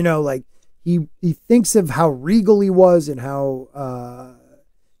this. You know, like he thinks of how regal he was and how,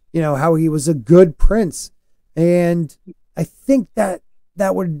 you know, how he was a good prince. And I think that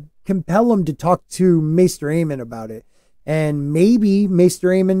would compel him to talk to Maester Aemon about it. And maybe Maester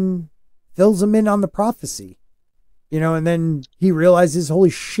Aemon fills him in on the prophecy, you know, and then he realizes, holy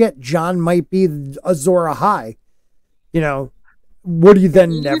shit, Jon might be Azor Ahai. You know, would he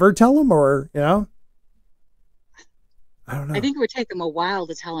then never tell him, or, you know? I don't know. I think it would take him a while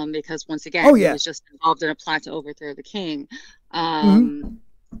to tell him because, once again, he was just involved in a plot to overthrow the king.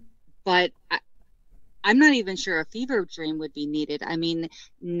 But I'm not even sure a fever dream would be needed. I mean,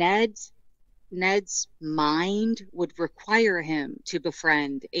 Ned's mind would require him to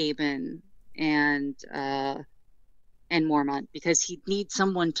befriend Aemon and Mormont, because he'd need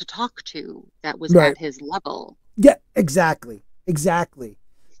someone to talk to that was at his level. Yeah, exactly.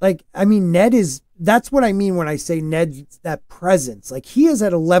 Like, I mean, that's what I mean when I say Ned's that presence. Like, he is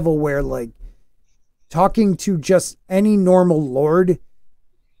at a level where, like, talking to just any normal lord,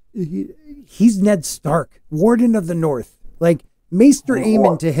 he's Ned Stark, Warden of the North. Like, Maester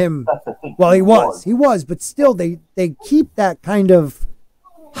Aemon to him, well, he was, but still they keep that kind of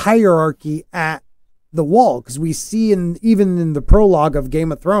hierarchy at the wall, because we see even in the prologue of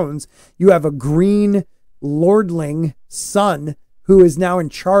Game of Thrones, you have a green lordling son who is now in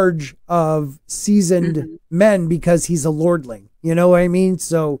charge of seasoned men because he's a lordling. You know what I mean?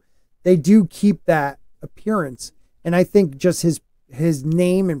 So they do keep that appearance. And I think just his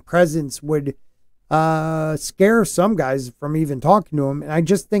name and presence would scare some guys from even talking to him. And I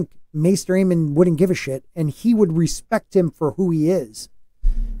just think Maester Aemon wouldn't give a shit, and he would respect him for who he is.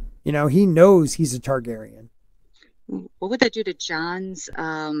 You know, he knows he's a Targaryen. What would that do to Jon's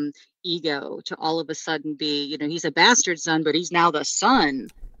ego to all of a sudden be, you know, he's a bastard son, but he's now the son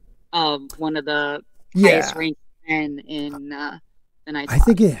of one of the highest ranked men in the Night's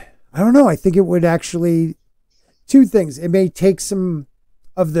Watch? I don't know. I think it would actually, two things. It may take some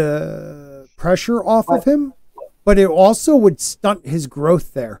of the pressure off of him, but it also would stunt his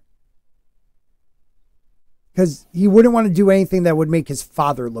growth there. Because he wouldn't want to do anything that would make his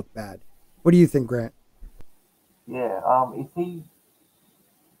father look bad. What do you think, Grant? Yeah,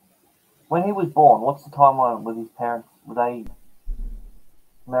 when he was born, what's the timeline with his parents? Were they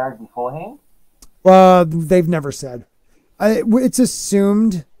married beforehand? They've never said. It's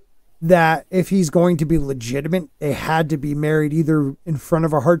assumed that if he's going to be legitimate, they had to be married either in front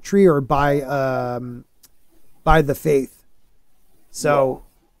of a heart tree or by the faith. So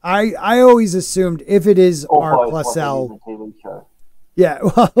I always assumed if it is R plus L. Yeah.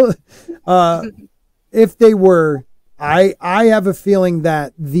 Well, if they were, I have a feeling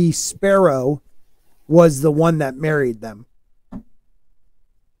that the Sparrow was the one that married them.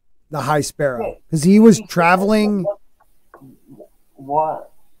 The High Sparrow. Because he was traveling.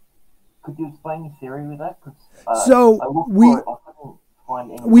 What? Could you explain your theory with that? So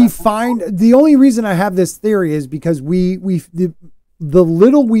we find the only reason I have this theory is because the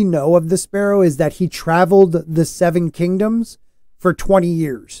little we know of the Sparrow is that he traveled the Seven Kingdoms for 20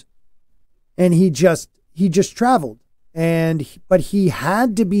 years, and he just traveled, but he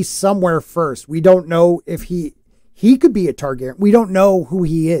had to be somewhere first. We don't know if he could be a Targaryen. We don't know who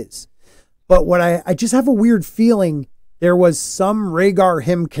he is, but what I just have a weird feeling there was some Rhaegar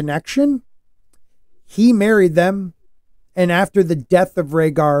him connection. He married them. And after the death of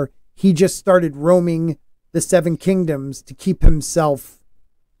Rhaegar, he just started roaming the Seven Kingdoms to keep himself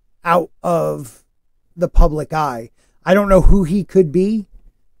out of the public eye. I don't know who he could be,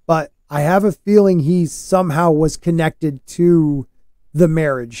 but I have a feeling he somehow was connected to the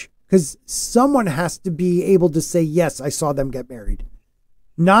marriage, because someone has to be able to say, yes, I saw them get married.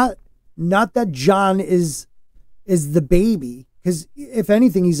 Not that Jon is the baby, because if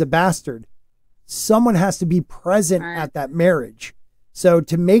anything, he's a bastard. Someone has to be present at that marriage. So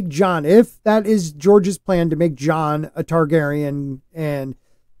to make Jon, if that is George's plan, to make Jon a Targaryen and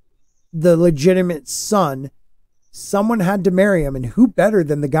the legitimate son, someone had to marry him. And who better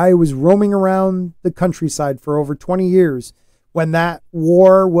than the guy who was roaming around the countryside for over 20 years when that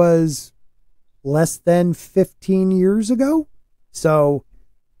war was less than 15 years ago? So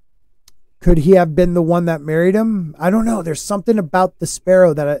could he have been the one that married him? I don't know. There's something about the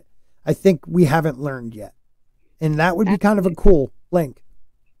Sparrow that I think we haven't learned yet. And that would be kind of a cool link.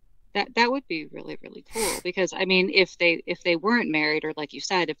 That would be really, really cool, because I mean, if they weren't married, or like you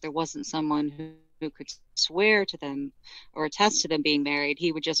said, if there wasn't someone who could swear to them or attest to them being married,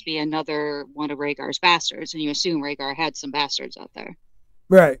 he would just be another one of Rhaegar's bastards, and you assume Rhaegar had some bastards out there.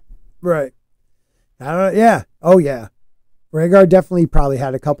 Right. Yeah. Oh yeah. Rhaegar definitely probably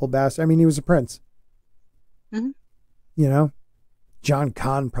had a couple bastards. I mean, he was a prince. Mm-hmm. You know? John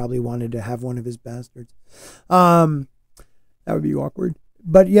Conn probably wanted to have one of his bastards. That would be awkward.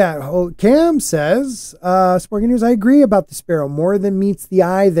 But yeah, Cam says, Sporking News, I agree about the Sparrow. More than meets the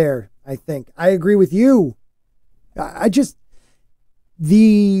eye there, I think. I agree with you. I just,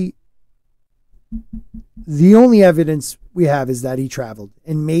 the only evidence we have is that he traveled.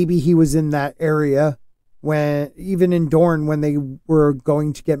 And maybe he was in that area even in Dorne, when they were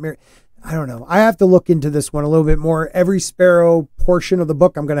going to get married. I don't know. I have to look into this one a little bit more. Every Sparrow portion of the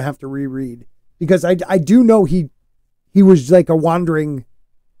book I'm going to have to reread, because I do know he was like a wandering,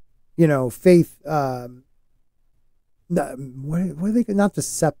 faith. What are they? Not the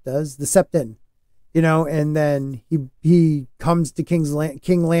Septas, the Septon, and then he comes to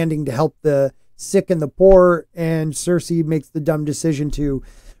King Landing to help the sick and the poor, and Cersei makes the dumb decision to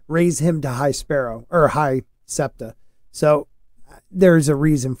raise him to High Sparrow or High Septa. So there's a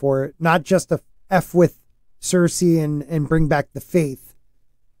reason for it, not just a F with Cersei and bring back the faith.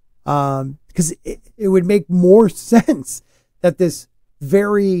 Because it would make more sense that this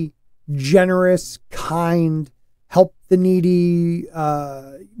very generous, kind, help the needy,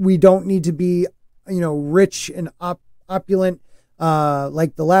 we don't need to be, rich and opulent,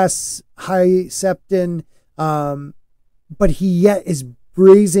 like the last High Septon, but he yet is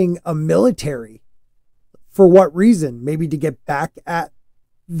raising a military. For what reason? Maybe to get back at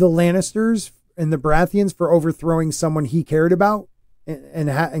the Lannisters and the Baratheons for overthrowing someone he cared about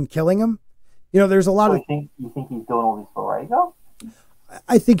and killing him. There's a lot of. You think he's doing all this for Rhaegar?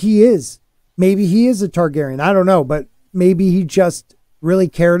 I think he is. Maybe he is a Targaryen. I don't know, but maybe he just really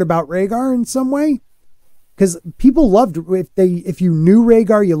cared about Rhaegar in some way. Because people loved, if you knew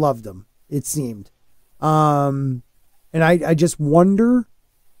Rhaegar, you loved him. It seemed, and I just wonder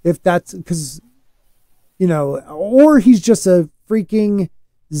if that's because. Or he's just a freaking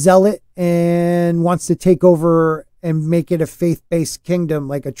zealot and wants to take over and make it a faith-based kingdom,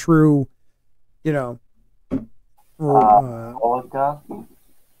 like a true, oligarchy.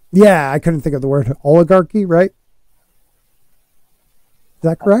 Yeah, I couldn't think of the word oligarchy, right? Is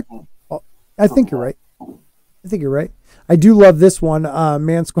that correct? I think you're right. I do love this one.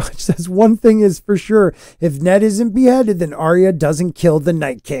 Man Squatch says, one thing is for sure, if Ned isn't beheaded, then Arya doesn't kill the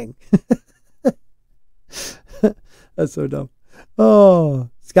Night King. That's so dumb. Oh,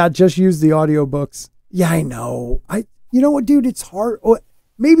 Scott just used the audiobooks. Yeah, I know. You know what, dude? It's hard.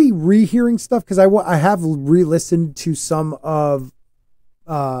 Maybe rehearing stuff, because I have re-listened to some of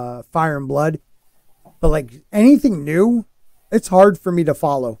Fire and Blood, but like anything new, it's hard for me to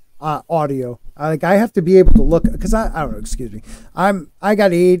follow. audio. I have to be able to look, because I don't know, excuse me. I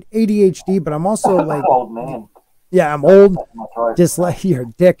got ADHD, but I'm also like old man. Yeah, I'm old. Just like your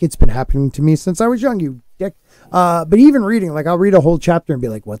dick. It's been happening to me since I was young, you dick. But even reading, like I'll read a whole chapter and be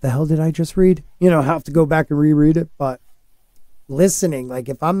like, what the hell did I just read? You know, have to go back and reread it. But listening, like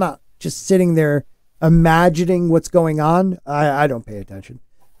if I'm not just sitting there imagining what's going on, I don't pay attention.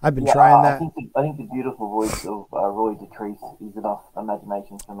 I've been trying that. I think the beautiful voice of Roy DeTreese is enough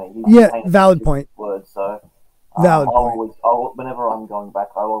imagination for me. Valid point. Words, so valid point. Whenever I'm going back,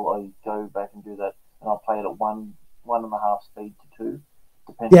 I will go back and do that, and I'll play it at 1.5 speed to 2,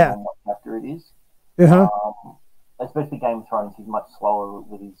 depending on what chapter it is. Especially Game of Thrones, he's much slower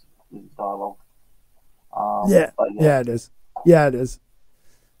with his dialogue. It is. Yeah, it is.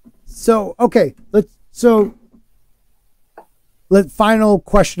 So okay, final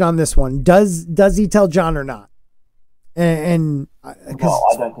question on this one. Does he tell Jon or not? No, I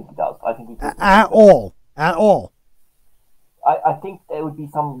don't think he does. I think he at all. I think there would be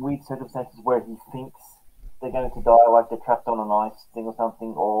some weird circumstances where he thinks they're going to die, like they're trapped on an ice thing or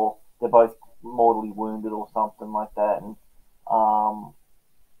something, or they're both mortally wounded or something like that, and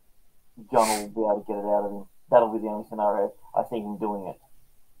Jon will be able to get it out of him. That'll be the only scenario I see him doing it.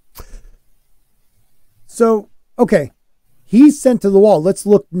 So, okay. He's sent to the wall. Let's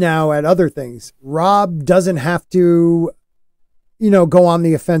look now at other things. Robb doesn't have to, go on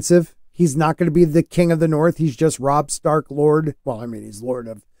the offensive. He's not going to be the king of the North. He's just Robb Stark, Lord. Well, I mean, he's Lord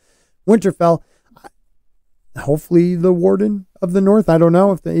of Winterfell. Hopefully the Warden of the North. I don't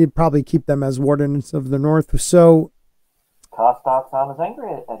know if they'd probably keep them as Wardens of the North. So Karstarks aren't as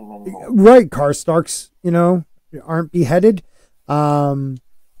angry at him anymore. Right. Karstarks, aren't beheaded. Boltons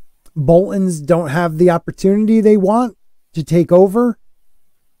don't have the opportunity they want to take over.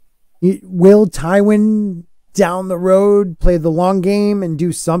 Will Tywin down the road play the long game and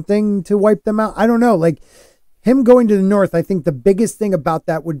do something to wipe them out? I don't know. Like him going to the North, I think the biggest thing about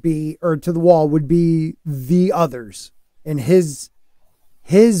that would be, or to the wall, would be the others and his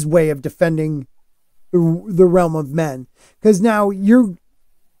way of defending the realm of men. Because now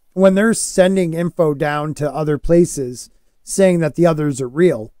when they're sending info down to other places saying that the others are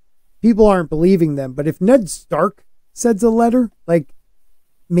real, people aren't believing them. But if Ned Stark sends a letter, like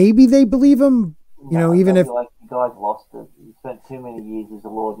maybe they believe him, even if like the guy's lost it. He spent too many years as a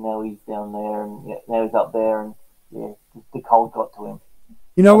lord. Now he's down there, and now he's up there, and the cold got to him.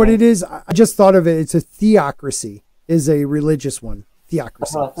 You know what it is? I just thought of it. It's a theocracy. Is a religious one.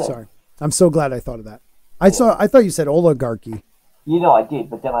 Theocracy. Sorry, I'm so glad I thought of that. I thought you said oligarchy. I did,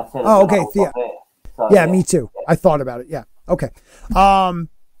 but then I said. Oh, okay. Me too. Yeah. I thought about it. Yeah. Okay.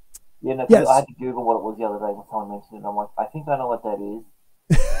 Yes. I had to Google what it was the other day when someone mentioned it. I'm like, I think I know what that is.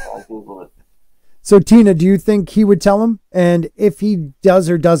 So I Googled it. So, Tina, do you think he would tell him? And if he does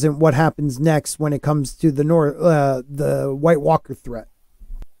or doesn't, what happens next when it comes to the White Walker threat?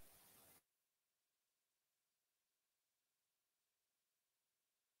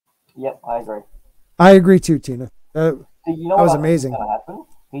 Yep, I agree. I agree too, Tina. That was amazing.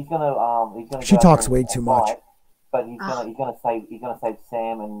 He's gonna. She talks way too much. But he's gonna save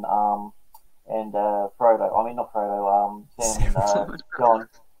Sam and Frodo. I mean, not Frodo. Sam and Jon.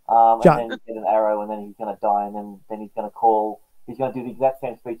 And then he's get an arrow, and then he's gonna die, and then he's gonna call. He's gonna do the exact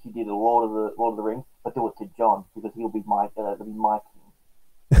same speech he did at Lord of the Rings, but do it to Jon because he'll be my king.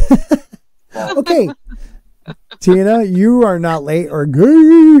 So. Okay, Tina, you are not late or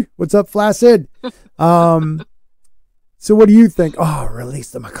good. What's up, Flaccid? So what do you think? Oh,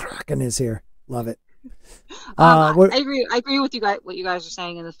 release the McCracken is here. Love it. I agree with you guys. What you guys are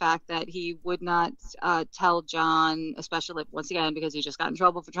saying, and the fact that he would not tell Jon, especially once again because he just got in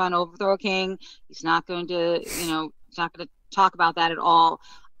trouble for trying to overthrow a king. He's not going to, he's not going to talk about that at all.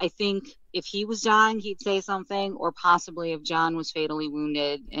 I think if he was dying, he'd say something, or possibly if Jon was fatally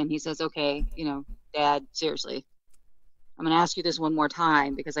wounded and he says, "Okay, Dad, seriously, I'm going to ask you this one more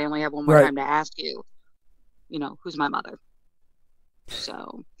time because I only have one more time to ask you. Who's my mother?"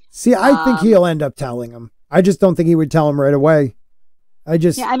 So. See, I think he'll end up telling him. I just don't think he would tell him right away. 5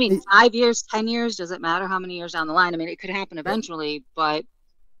 years, 10 years, doesn't matter how many years down the line. I mean, it could happen eventually, but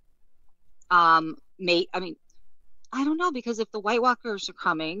I don't know, because if the White Walkers are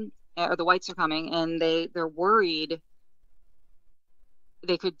coming, or the Whites are coming, and they're worried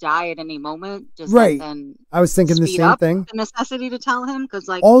they could die at any moment. Then I was thinking the same thing. The necessity to tell him, because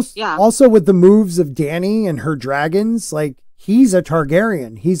also with the moves of Dany and her dragons, like. He's a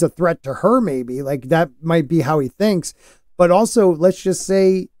Targaryen. He's a threat to her, maybe. Like, that might be how he thinks. But also, let's just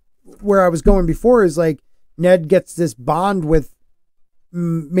say, where I was going before is, like, Ned gets this bond with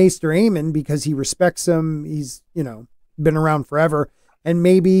Maester Aemon because he respects him. He's, been around forever. And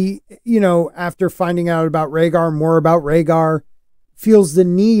maybe, after finding out about Rhaegar, more about Rhaegar, feels the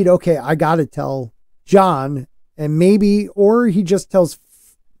need, okay, I got to tell Jon, and maybe, or he just tells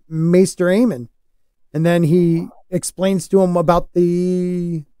Maester Aemon, and then he explains to him about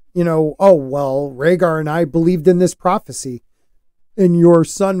the, oh, well, Rhaegar and I believed in this prophecy, and your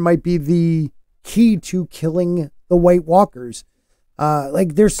son might be the key to killing the White Walkers.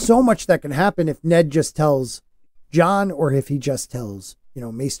 There's so much that can happen if Ned just tells Jon, or if he just tells,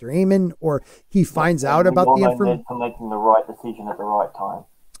 Maester Aemon, or he finds out about the information. Ned for making the right decision at the right time.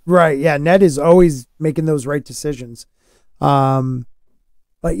 Right. Yeah. Ned is always making those right decisions. But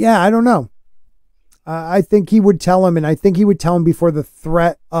yeah, I don't know. I think he would tell him, and I think he would tell him before the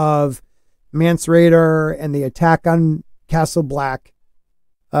threat of Mance Rayder and the attack on Castle Black,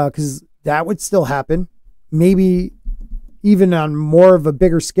 because that would still happen. Maybe even on more of a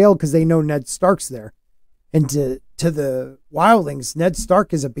bigger scale, because they know Ned Stark's there. And to the wildlings, Ned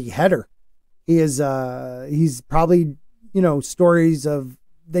Stark is a beheader. He is, he's probably, stories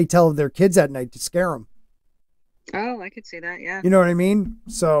they tell of their kids at night to scare them. Oh, I could see that, yeah. You know what I mean?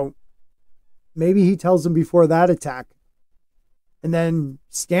 So maybe he tells them before that attack. And then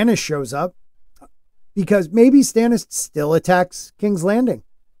Stannis shows up, because maybe Stannis still attacks King's Landing.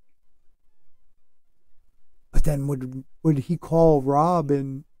 But then would he call Robb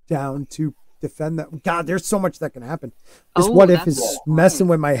down to defend that? God, there's so much that can happen. This what if is messing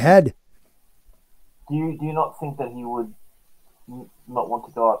with my head. Do you not think that he would not want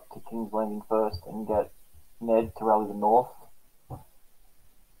to go up to King's Landing first and get Ned to rally the North?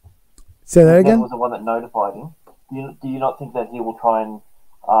 Say that again? Ned was the one that notified him. Do you not think that he will try and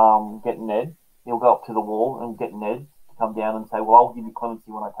get Ned? He'll go up to the wall and get Ned to come down and say, well, I'll give you clemency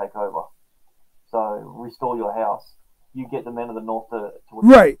when I take over. So restore your house. You get the men of the North to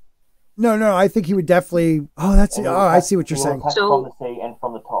right. No, I think he would definitely. I see what you're saying. From the sea and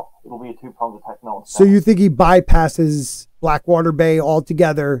from the top. It'll be a two-pronged attack. So you think he bypasses Blackwater Bay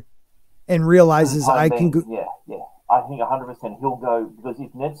altogether and realizes I can go? Yeah. I think 100% he'll go, because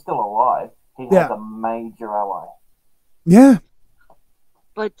if Ned's still alive, he has a major ally. Yeah.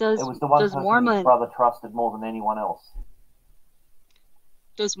 But it was the one person his brother trusted more than anyone else.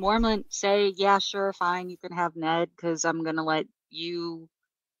 Does Mormont say, yeah, sure, fine, you can have Ned, because I'm going to let you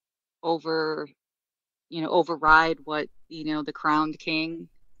override what, the crowned king?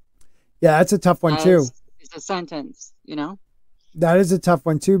 Yeah, that's a tough one too. It's a sentence, That is a tough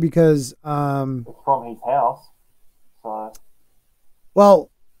one too, because it's from his house. So well,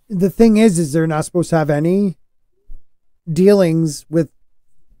 the thing is they're not supposed to have any dealings with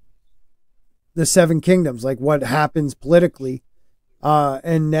the Seven Kingdoms, like what happens politically.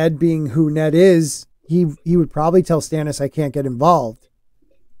 And Ned being who Ned is, he would probably tell Stannis, I can't get involved.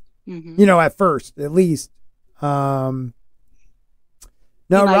 Mm-hmm. At first, at least. Now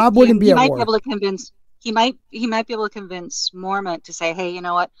Robb wouldn't be at war. He might be able to convince Mormont to say, hey, you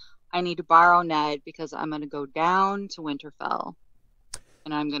know what? I need to borrow Ned, because I'm going to go down to Winterfell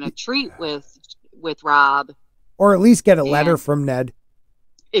and I'm going to treat with Robb. Or at least get a letter from Ned.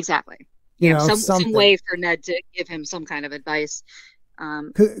 Exactly. Some way for Ned to give him some kind of advice.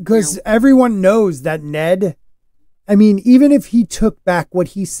 Because everyone knows that Ned, even if he took back what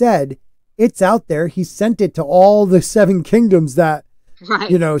he said, it's out there. He sent it to all the Seven Kingdoms that,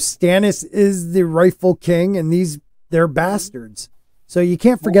 Stannis is the rightful king and they're bastards. So you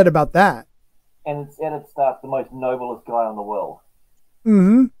can't forget about that. And it's Eddard Stark, the most noblest guy in the world.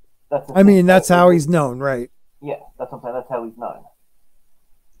 Mm-hmm. That's how he's known, right? Yeah, that's what I'm saying. That's how he's known.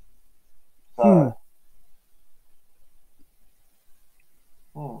 So,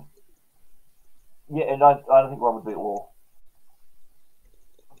 yeah, and I don't think Robb would be at war.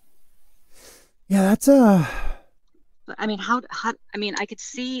 Yeah, that's a. I could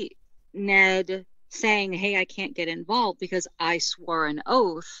see Ned saying, "Hey, I can't get involved because I swore an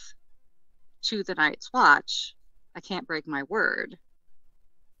oath to the Night's Watch. I can't break my word."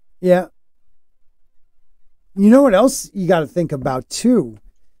 Yeah. You know what else you got to think about too?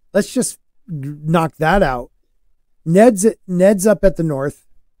 Let's just knock that out. Ned's up at the north.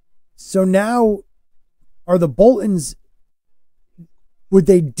 So now are the Boltons, would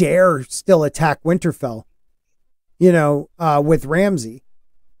they dare still attack Winterfell? With Ramsay.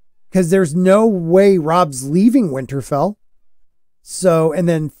 Because there's no way Robb's leaving Winterfell. So, and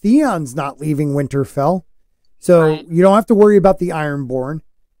then Theon's not leaving Winterfell. So you don't have to worry about the Ironborn.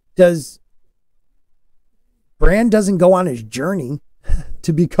 Bran doesn't go on his journey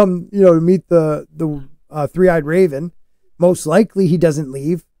to become, to meet the three-eyed raven. Most likely he doesn't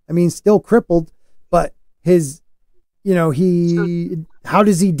leave. Still crippled, but his, how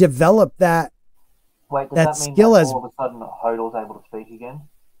does he develop that Wait, does that that mean skill that has, all of a sudden Hodor's able to speak again?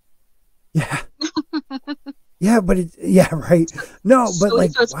 yeah. Yeah, but yeah, right. No, but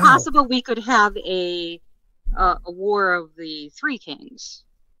like, so it's wow. possible we could have a war of the Three Kings.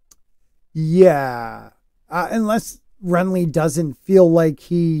 Yeah. Unless Renly doesn't feel like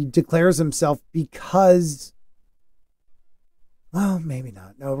he declares himself because, well, maybe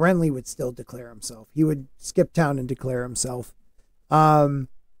not. No, Renly would still declare himself. He would skip town and declare himself.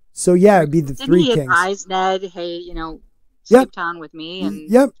 So yeah, it'd be the Didn't Three he Kings. advise Ned, hey, skip town with me, and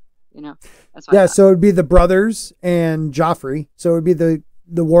yep. That's what Yeah, so it'd be the brothers and Joffrey. So it'd be the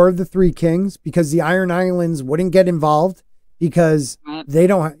War of the Three Kings, because the Iron Islands wouldn't get involved because they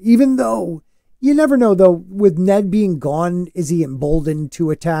don't, even though you never know though, with Ned being gone, is he emboldened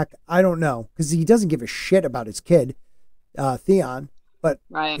to attack? I don't know, because he doesn't give a shit about his kid, Theon, but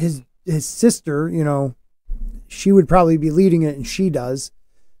his sister, she would probably be leading it and she does,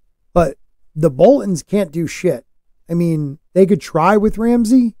 but the Boltons can't do shit. I mean, they could try with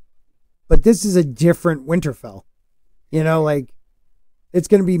Ramsay, but this is a different Winterfell. Like, it's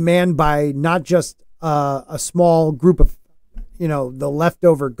going to be manned by not just a small group of, the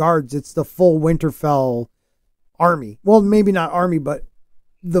leftover guards. It's the full Winterfell army. Well, maybe not army, but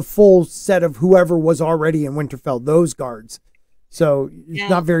the full set of whoever was already in Winterfell, those guards. So it's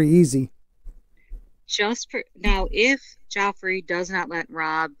not very easy. Now, if Joffrey does not let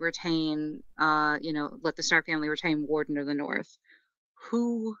Robb retain, let the Stark family retain Warden of the North,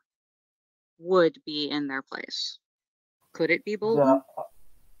 who would be in their place? Could it be Bolton?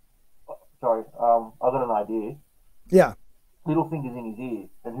 Yeah. Sorry, I've got an idea. Yeah. Littlefinger's in his ear,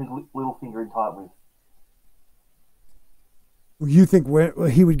 and who's Littlefinger in tight with? You think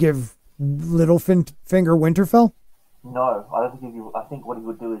he would give Littlefinger Winterfell? No, I don't think I think what he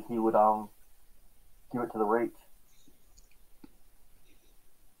would do is he would give it to the Reach.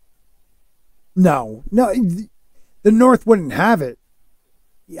 No, the North wouldn't have it.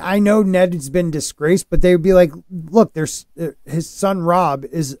 I know Ned has been disgraced, but they would be like, look, his son Robb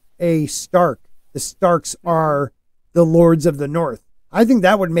is a Stark. The Starks are the Lords of the North. I think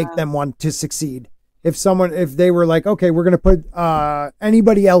that would make them want to succeed. If they were like, okay, we're going to put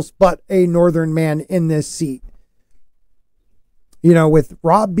anybody else but a Northern man in this seat. With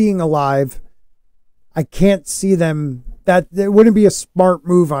Robb being alive, I can't see them. That it wouldn't be a smart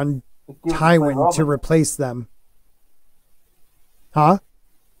move on Tywin to replace them. Huh?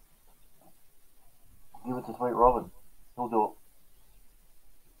 Give it to Sweet Robin. He'll do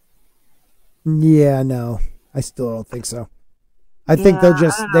it. Yeah, no. I still don't think so. I think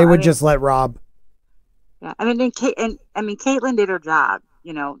they would just let Robb. Yeah, Caitlyn did her job,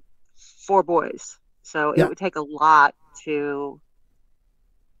 4 boys. So it would take a lot to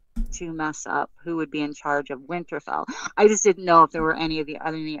mess up who would be in charge of Winterfell. I just didn't know if there were any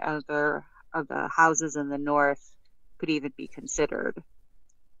other of the houses in the north could even be considered.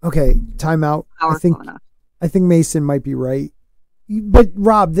 Okay, time out. I think Mason might be right. But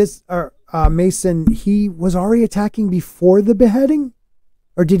Robb, Mason, he was already attacking before the beheading?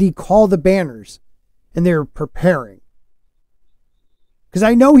 Or did he call the banners and they were preparing? Because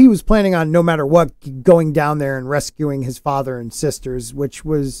I know he was planning on, no matter what, going down there and rescuing his father and sisters, which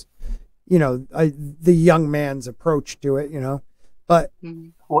was, the young man's approach to it, But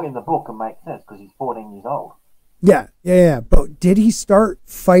well, in the book, it makes sense because he's 14 years old. Yeah. But did he start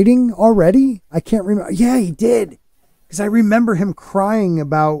fighting already? I can't remember. Yeah, he did. Because I remember him crying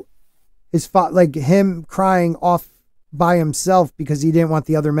about his like him crying off by himself because he didn't want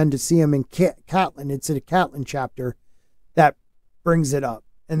the other men to see him in Catelyn. It's a Catelyn chapter that brings it up.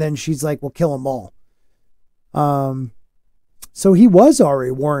 And then she's like, we'll kill them all. So he was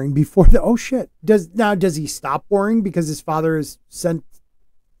already warring before oh shit. Does he stop warring because his father is sent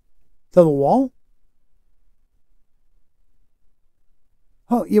to the wall?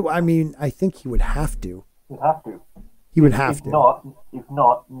 Oh, yeah, I think he would have to. He'd have to. He would have to. If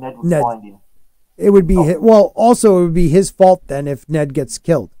not, Ned would find him. It would be also it would be his fault then if Ned gets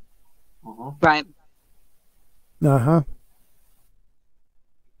killed. Mm-hmm. Right. Uh-huh.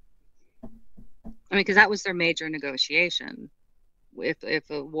 Because that was their major negotiation. If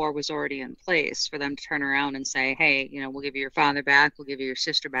a war was already in place, for them to turn around and say, hey, we'll give you your father back, we'll give you your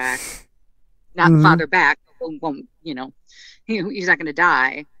sister back. Not father back, won't, he's not going to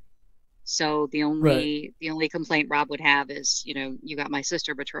die. So the only complaint Robb would have is, you got my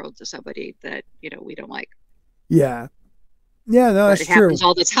sister betrothed to somebody that, we don't like. Yeah. Yeah, no, that's true. It happens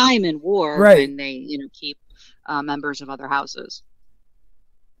all the time in war when they, keep members of other houses.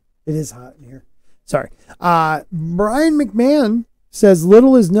 It is hot in here. Sorry. Brian McMahon says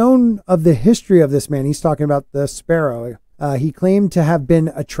little is known of the history of this man. He's talking about the Sparrow. He claimed to have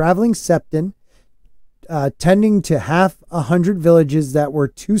been a traveling septon tending to 100 villages that were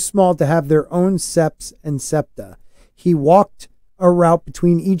too small to have their own septs and septa. He walked a route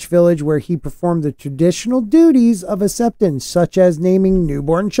between each village where he performed the traditional duties of a septon, such as naming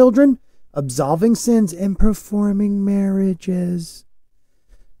newborn children, absolving sins, and performing marriages.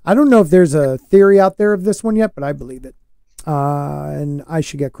 I don't know if there's a theory out there of this one yet, but I believe it. And I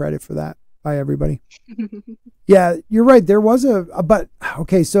should get credit for that by everybody. Yeah, you're right. There was but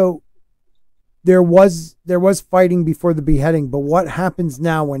okay, so there was fighting before the beheading, but what happens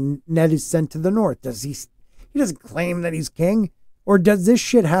now when Ned is sent to the north? Does he doesn't claim that he's king? Or does this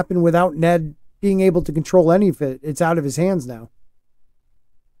shit happen without Ned being able to control any of it? It's out of his hands now.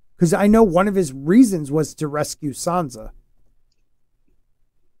 Because I know one of his reasons was to rescue Sansa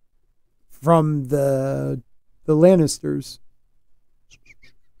from the Lannisters.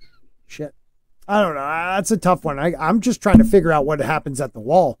 Shit. I don't know. That's a tough one. I'm just trying to figure out what happens at the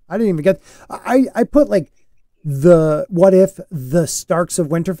wall. I didn't even get... I put like what if the Starks of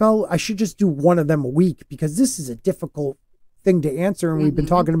Winterfell? I should just do one of them a week because this is a difficult thing to answer, and we've been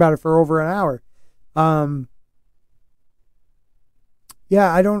talking about it for over an hour.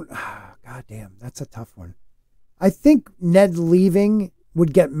 Yeah, I don't... God damn, that's a tough one. I think Ned leaving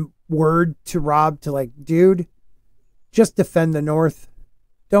would get word to Robb to like, dude, just defend the North.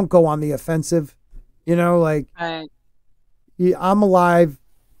 Don't go on the offensive. You know, like, I'm alive.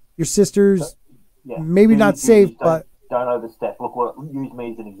 Your sister's maybe not safe, but... Don't overstep. Look, use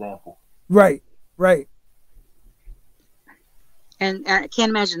me as an example. Right, right. And I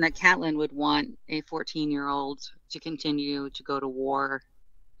can't imagine that Catelyn would want a 14-year-old to continue to go to war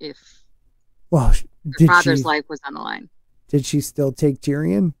if her father's life was on the line. Did she still take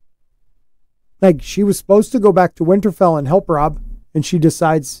Tyrion? Like, she was supposed to go back to Winterfell and help Robb, and she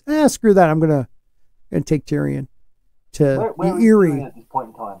decides, screw that, I'm gonna take Tyrion to where the Eyrie. Tyrion at this point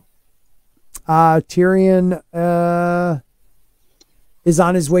in time? Tyrion is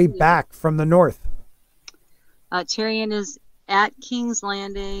on his way back from the north. Tyrion is at King's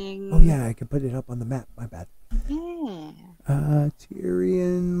Landing. Oh yeah, I could put it up on the map. My bad. Yeah.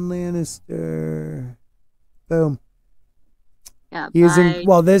 Tyrion Lannister. Boom. Yeah. He is in.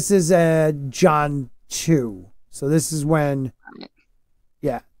 Well, this is Jon 2. So this is when.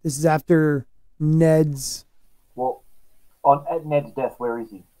 Yeah, this is after Ned's. Well, at Ned's death, where is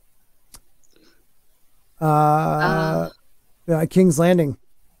he? King's Landing.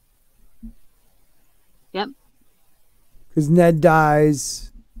 Yep. Because Ned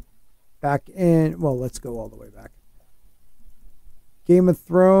dies back in... Well, let's go all the way back. Game of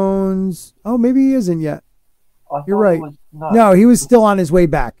Thrones... Oh, maybe he isn't yet. You're right. No, he was still on his way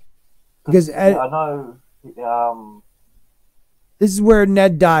back. Because I know... this is where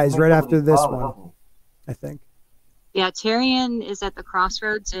Ned dies, right after this one, I think. Yeah, Tyrion is at the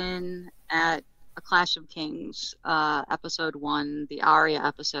crossroads at A Clash of Kings, episode 1, the Arya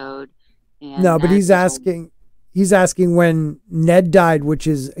episode. And no, but he's asking when Ned died, which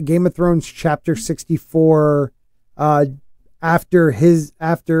is Game of Thrones chapter 64, after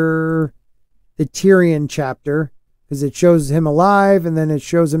the Tyrion chapter, because it shows him alive and then it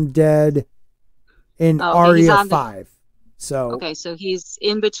shows him dead in Arya 5. So okay, so he's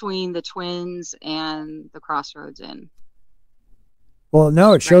in between the Twins and the Crossroads Inn. Well,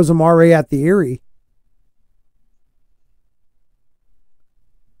 no, it shows him already at the Eyrie.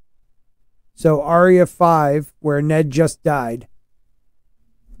 So Arya 5, where Ned just died,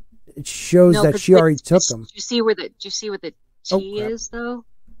 it shows that she already took him. Do you see where the T is though?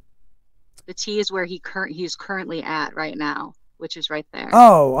 The T is where he's currently at right now, which is right there.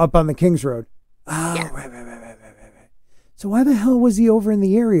 Oh, up on the King's Road. Oh, yeah. Right. So why the hell was he over in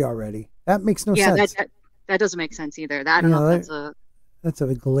the Eyrie already? That makes no sense. Yeah, that doesn't make sense either. I don't know if that's a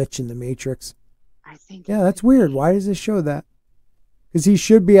glitch in the Matrix. I think. Yeah, that's weird. Why does it show that? Because he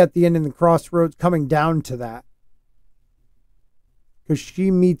should be at the end in the crossroads coming down to that. Because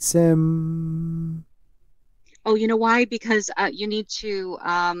she meets him. Oh, you know why? Because you need to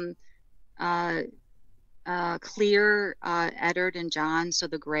clear Eddard and Jon so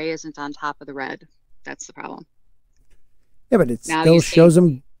the gray isn't on top of the red. That's the problem. Yeah, but it still shows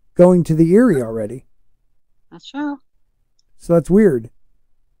him going to the Eyrie already. That's true. So that's weird.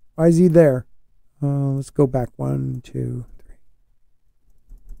 Why is he there? Let's go back 1, 2, 3.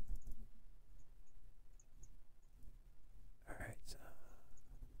 All right. So,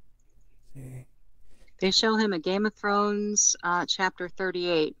 see. They show him a Game of Thrones chapter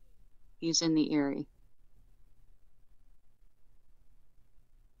 38. He's in the Eyrie.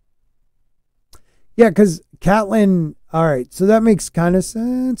 Yeah, because Catelyn... All right, so that makes kind of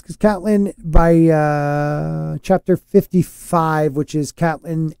sense, because Catelyn, by chapter 55, which is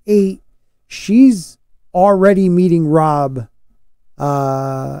Catelyn 8, she's already meeting Rob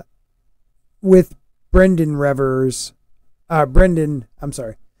with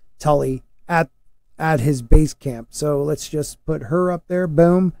Tully at his base camp. So let's just put her up there.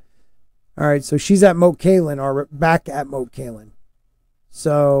 Boom. All right, so she's at Moat Cailin, or back at Moat Cailin.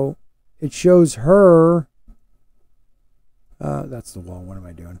 So it shows her. That's the wall. What am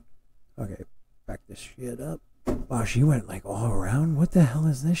I doing? Okay, back this shit up. Wow, she went like all around. What the hell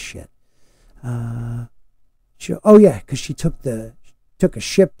is this shit? Oh yeah, because she took a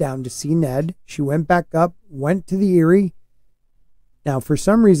ship down to see Ned. She went back up, went to the Eyrie. Now, for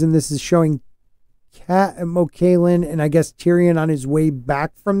some reason, this is showing Cat at Moat Cailin, and I guess Tyrion on his way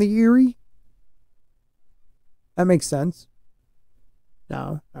back from the Eyrie. That makes sense.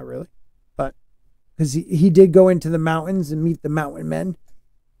 No, not really. But because he did go into the mountains and meet the mountain men.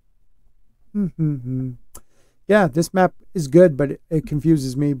 Yeah, this map is good, but it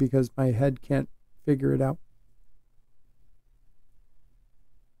confuses me because my head can't figure it out.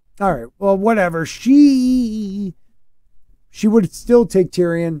 All right, well, whatever. She would still take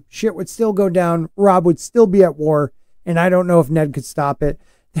Tyrion. Shit would still go down. Rob would still be at war, and I don't know if Ned could stop it.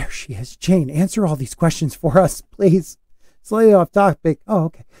 There she is. Jane, answer all these questions for us, please. Slightly off topic. Oh,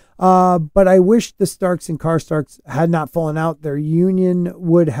 okay. But I wish the Starks and Karstarks had not fallen out. Their union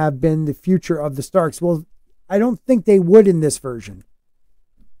would have been the future of the Starks. Well, I don't think they would in this version.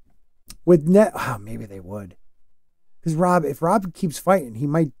 With Ned, maybe they would. Because if Rob keeps fighting, he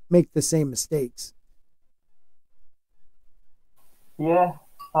might make the same mistakes. Yeah,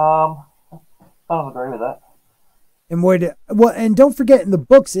 I don't agree with that. And don't forget, in the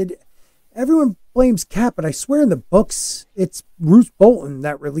books, everyone blames Cat, but I swear in the books, it's Roose Bolton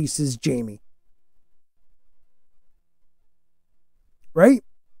that releases Jaime. Right?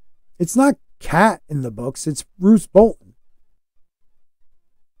 It's not Cat in the books, it's Roose Bolton.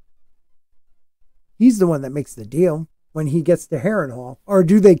 He's the one that makes the deal when he gets to Harrenhal. Or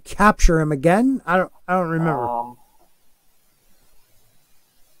do they capture him again? I don't remember.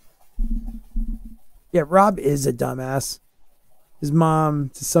 Yeah, Rob is a dumbass. His mom,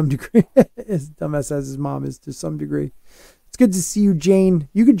 to some degree, as dumbass as his mom is to some degree. It's good to see you, Jane.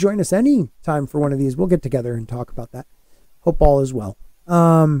 You could join us any time for one of these. We'll get together and talk about that. Hope all is well.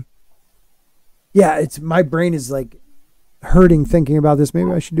 Yeah, my brain is like hurting thinking about this.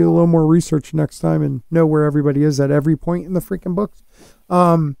 Maybe I should do a little more research next time and know where everybody is at every point in the freaking books.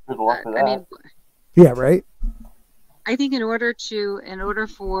 Yeah, right. I think in order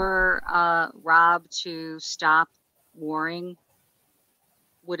for Rob to stop warring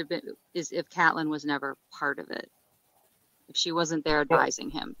is if Catelyn was never part of it. If she wasn't there advising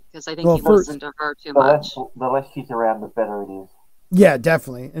him, because I think he listened to her too much. The less she's around, the better it is. Yeah,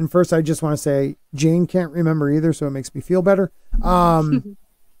 definitely. And first, I just want to say Jane can't remember either, so it makes me feel better.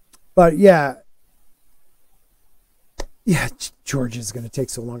 But yeah, George is going to take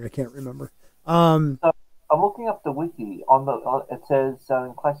so long. I can't remember. I'm looking up the wiki. It says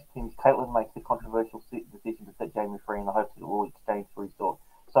in Classic Kings, Catelyn makes the controversial decision to set Jaime free in the hopes that it will exchange for his sword.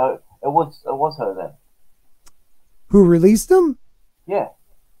 So it was her then. Who released him? Yeah.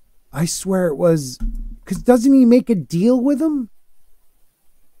 I swear it was, because doesn't he make a deal with him?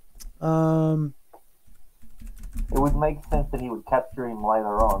 It would make sense that he would capture him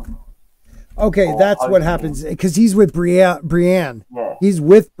later on. Okay, that's what happens, because he's with Brienne. Yeah. He's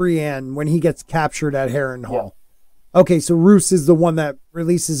with Brienne when he gets captured at Harrenhal. Yeah. Okay, so Roose is the one that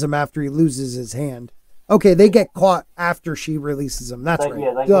releases him after he loses his hand. Okay, they get caught after she releases him. That's right.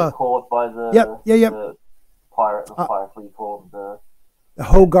 Yeah, they get caught by the the pirate, what do you call them? The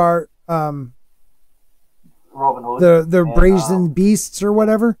Hogarth, Robin Hood. The brazen beasts or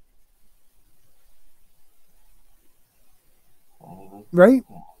whatever. Right?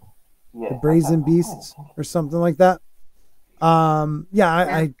 Yeah. The brazen beasts or something like that.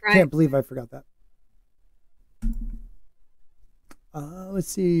 I can't believe I forgot that. Let's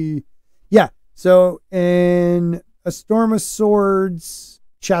see. Yeah. So in A Storm of Swords,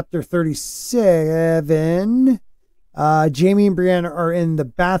 chapter 37, Jaime and Brienne are in the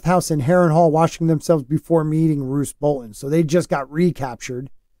bathhouse in Harrenhal washing themselves before meeting Roose Bolton. So they just got recaptured.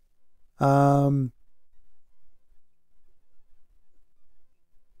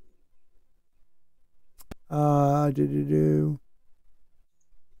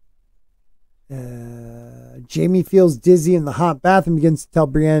 Jaime feels dizzy in the hot bath and begins to tell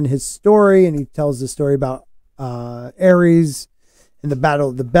Brienne his story, and he tells the story about Ares in the Battle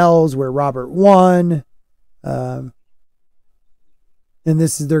of the Bells where Robert won, and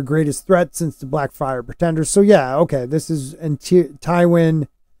this is their greatest threat since the Blackfyre Pretenders. So yeah, okay, this is Tywin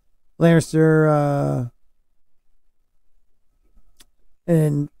Lannister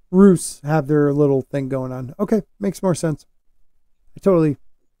and Roos have their little thing going on. Okay, makes more sense. I totally.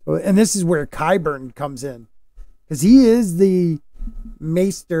 And this is where Qyburn comes in, because he is the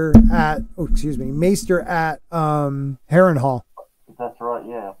maester at Harrenhal. That's right.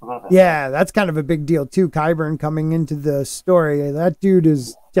 Yeah, I forgot about Yeah, that's kind of a big deal too. Qyburn coming into the story. That dude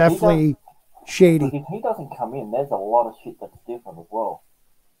is definitely shady. If he doesn't come in, there's a lot of shit that's different as well.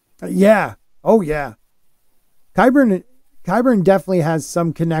 Yeah. Oh yeah. Qyburn definitely has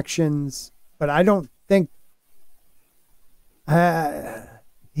some connections, but I don't think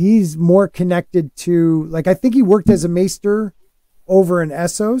he's more connected to, like, I think he worked as a maester over in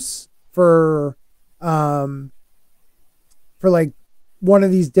Essos for like one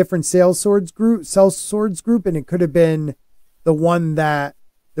of these different sales swords group, and it could have been the one that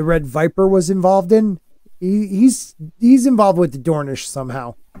the Red Viper was involved in. He's involved with the Dornish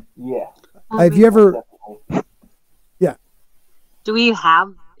somehow. Yeah. Have you ever? Yeah. Do we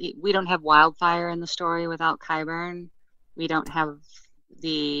have? We don't have wildfire in the story without Qyburn. We don't have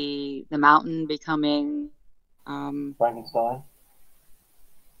the mountain becoming Frankenstein.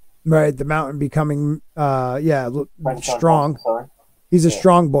 Right, the mountain becoming Frankenstein strong. Sorry. He's a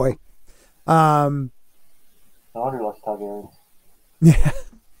strong boy. No wonder he likes Targaryens. Yeah.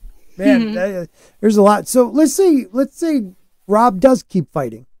 Man, there's a lot. So let's say Robb does keep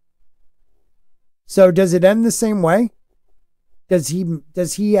fighting. So does it end the same way? Does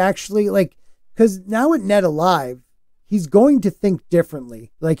he actually, like, because now with Ned alive, he's going to think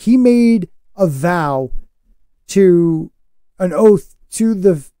differently. Like, he made a vow to an oath to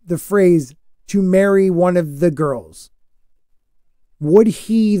the phrase to marry one of the girls. Would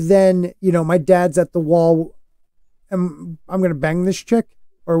he then, my dad's at the wall, I'm going to bang this chick?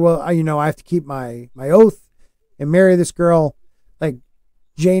 Or will I have to keep my oath and marry this girl? Like,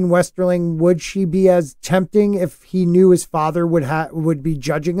 Jane Westerling, would she be as tempting if he knew his father would be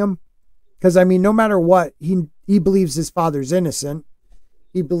judging him? Because, no matter what, he believes his father's innocent.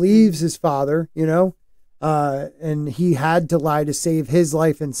 He believes his father, and he had to lie to save his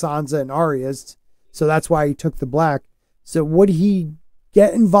life and Sansa and Arya's. So that's why he took the black. So would he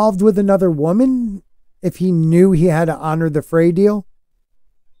get involved with another woman if he knew he had to honor the Frey deal?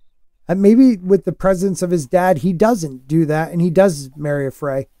 And maybe with the presence of his dad, he doesn't do that, and he does marry a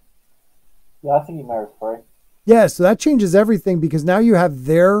Frey. Yeah, I think he marries Frey. Yeah, so that changes everything, because now you have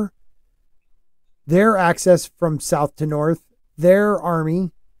their access from south to north, their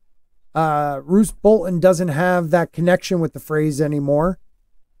army. Roose Bolton doesn't have that connection with the Freys anymore.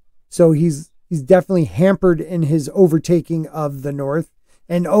 So he's definitely hampered in his overtaking of the north,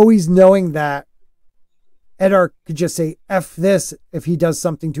 and always knowing that Eddard could just say F this if he does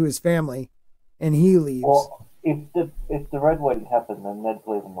something to his family and he leaves. Well, if the Red Wedding happened and Ned's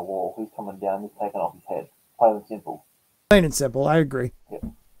leaving the wall, who's coming down, he's taken off his head. Plain and simple. Plain and simple, I agree. Yeah.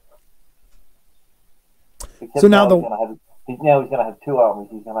 So now he's going to have two armies.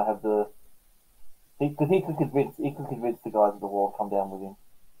 He's going to have because he could convince the guys of the wall to come down with him.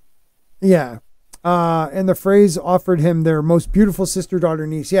 Yeah. And the Freys offered him their most beautiful sister, daughter,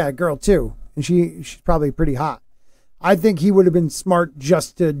 niece. Yeah, girl too. And she's probably pretty hot. I think he would have been smart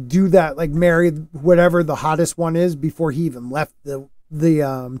just to do that, like marry whatever the hottest one is before he even left the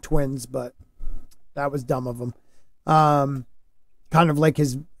twins, but that was dumb of him. Kind of like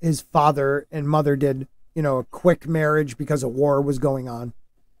his father and mother did, a quick marriage because a war was going on.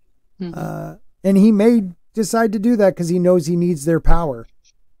 Mm-hmm. And he may decide to do that because he knows he needs their power.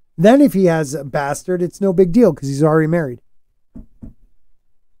 Then if he has a bastard, it's no big deal because he's already married.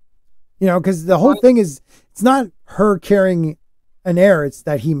 Because the whole thing is, it's not her carrying an heir, it's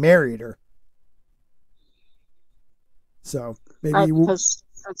that he married her. So maybe because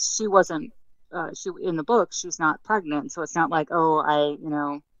she wasn't, she in the book, she's not pregnant, so it's not like, I need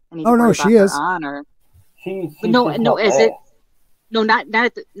to worry about she her is. honor. She's no, is there. it? No, not.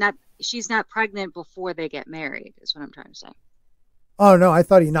 She's not pregnant before they get married. Is what I'm trying to say. Oh no, I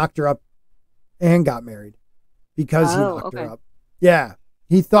thought he knocked her up and got married because he knocked her up. Yeah,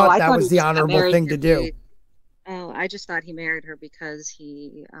 he thought that was the honorable thing to do. I just thought he married her because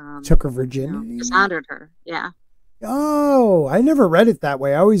he took her virginity, dishonored her. Yeah. Oh, I never read it that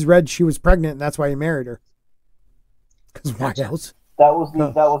way. I always read she was pregnant and that's why he married her. Because why else? That was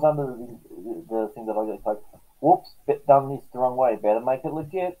under the thing that I got. Like, whoops, done this the wrong way. Better make it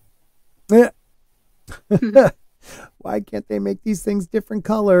legit. Yeah. Why can't they make these things different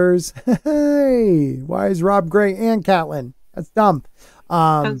colors? Hey, why is Robb gray and Catelyn? That's dumb.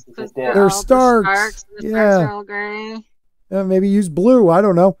 They're Starks. The Starks are all gray. Maybe use blue. I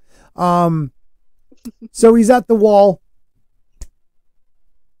don't know. So he's at the wall.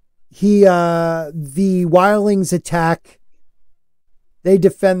 The wildlings attack. They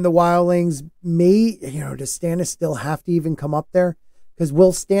defend the wildlings. Does Stannis still have to even come up there? Because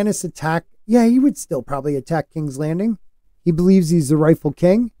will Stannis attack? Yeah, he would still probably attack King's Landing. He believes he's the rightful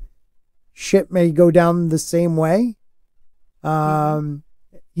king. Shit may go down the same way.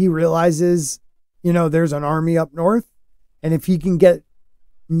 He realizes, there's an army up north. And if he can get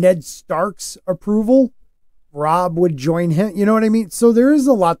Ned Stark's approval, Robb would join him. You know what I mean? So there is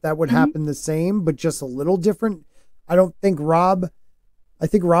a lot that would happen the same, but just a little different. I think Robb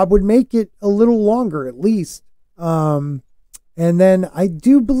would make it a little longer at least. And then I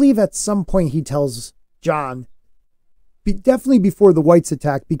do believe at some point he tells Jon, definitely before the Whites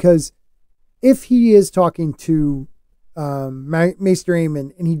attack, because if he is talking to Maester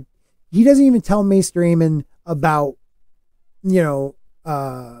Aemon, and he doesn't even tell Maester Aemon about,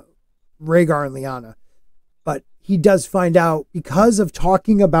 Rhaegar and Lyanna, but he does find out because of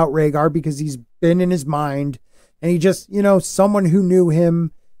talking about Rhaegar, because he's been in his mind, and he just, someone who knew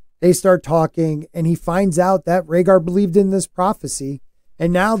him, they start talking, and he finds out that Rhaegar believed in this prophecy,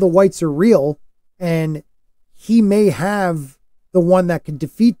 and now the Whites are real, and he may have the one that could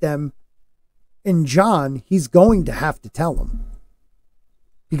defeat them. In Jon, he's going to have to tell him,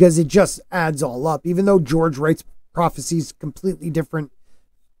 because it just adds all up. Even though George writes prophecies completely different,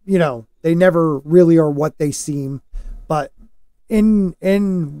 they never really are what they seem. But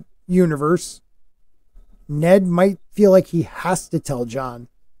in universe, Ned might feel like he has to tell Jon,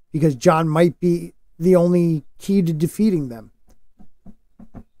 because Jon might be the only key to defeating them.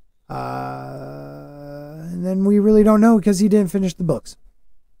 And then we really don't know, because he didn't finish the books.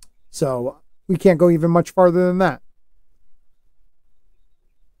 So we can't go even much farther than that.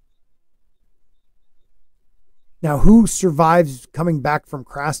 Now, who survives coming back from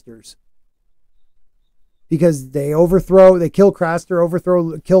Craster's? Because they kill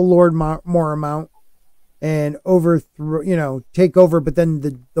Craster, kill Lord Mormont, and take over. But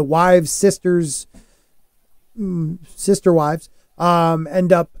then the wives, sister wives,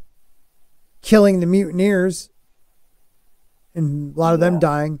 end up killing the mutineers, and a lot of them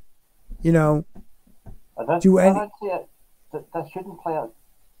dying. That shouldn't play out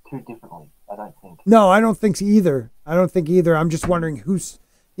too differently, I don't think. No, I don't think either. I'm just wondering who's,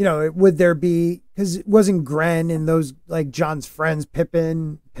 would there be, because it wasn't Gren and those, like, Jon's friends, Pip,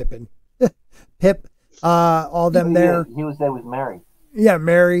 all them there. He was there with Mary. Yeah,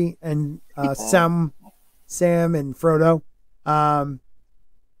 Mary and Sam and Frodo.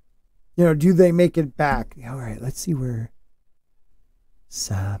 Do they make it back? All right, let's see where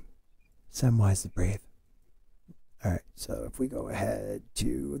Samwise the Brave. All right, so if we go ahead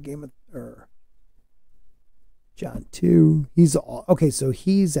to a game of Jon 2, so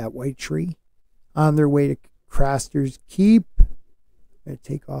he's at White Tree on their way to Craster's Keep. I'm going to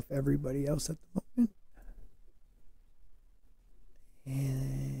take off everybody else at the moment.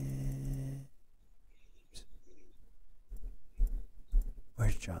 And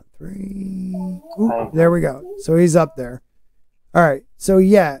where's Jon 3? Ooh, there we go. So he's up there. All right, so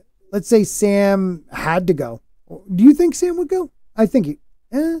yeah, let's say Sam had to go. Do you think Sam would go? I think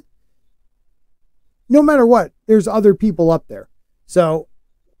no matter what, there's other people up there. So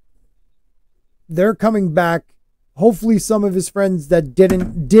they're coming back. Hopefully some of his friends that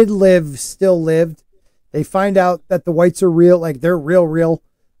did live still lived. They find out that the Whites are real, like they're real.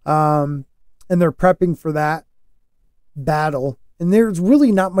 And they're prepping for that battle. And there's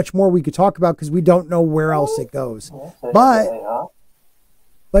really not much more we could talk about because we don't know where else it goes.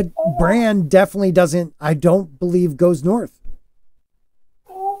 But Bran definitely I don't believe, goes north.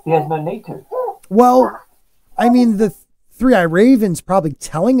 He has no need to. Well, I mean, the Three-Eye Raven's probably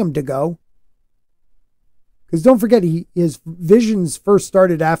telling him to go. Because don't forget, his visions first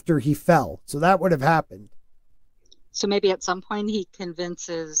started after he fell. So that would have happened. So maybe at some point he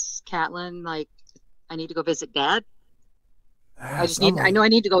convinces Catelyn, like, I need to go visit Dad. I know I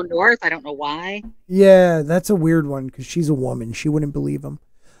need to go north. I don't know why. Yeah, that's a weird one because she's a woman. She wouldn't believe him.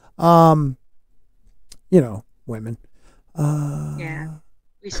 Women. Yeah,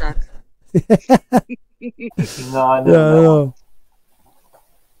 we suck. No.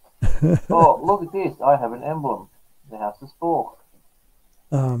 Oh, look at this. I have an emblem. The House of Spork.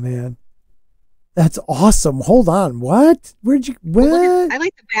 Oh, man. That's awesome. Hold on. What? Where'd you... What? Well, I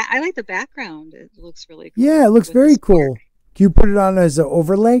like the background. It looks really cool. Yeah, it looks very cool. Can you put it on as an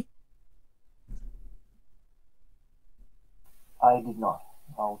overlay? I did not.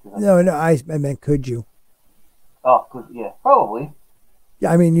 No, I meant could you? Oh, good. Yeah, probably.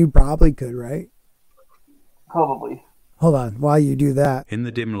 Yeah, I mean, you probably could, right? Probably. Hold on, while you do that. In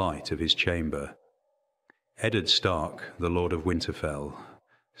the dim light of his chamber, Eddard Stark, the Lord of Winterfell,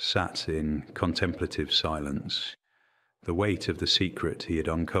 sat in contemplative silence, The weight of the secret he had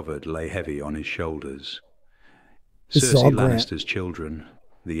uncovered lay heavy on his shoulders. This is all Cersei Grant. Lannister's children,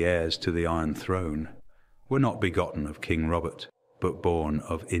 the heirs to the Iron Throne, were not begotten of King Robert, but born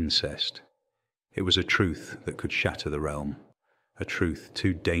of incest. It was a truth that could shatter the realm, a truth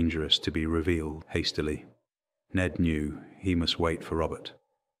too dangerous to be revealed hastily. Ned knew he must wait for Robert,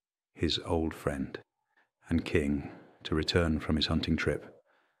 his old friend and king, to return from his hunting trip.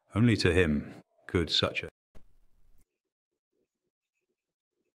 Only to him could such a...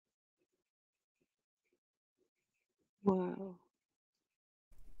 Whoa.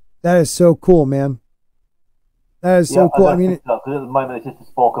 That is so cool, man. That is so cool. I mean, because at the moment it's just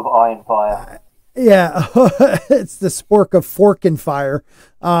a Spork of Iron Fire. yeah, it's the Spork of Fork and Fire.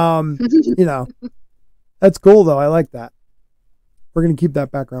 You know, that's cool though. I like that. We're gonna keep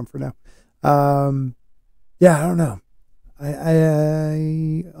that background for now. Yeah, I don't know.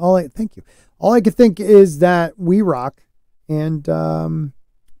 Thank you. All I could think is that we rock, and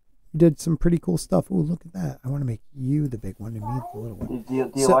did some pretty cool stuff. Oh, look at that! I want to make you the big one and me the little one. Do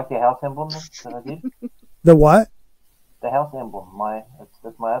you like your house emblem that I did? The what? The house emblem.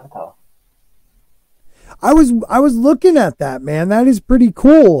 That's my avatar. I was looking at that, man. That is pretty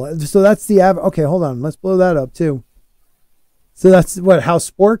cool. So that's the okay, hold on. Let's blow that up too. So that's what, House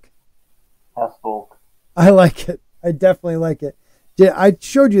Spork? House Spork. I like it. I definitely like it. I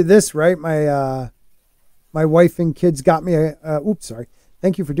showed you this, right? My wife and kids got me oops, sorry.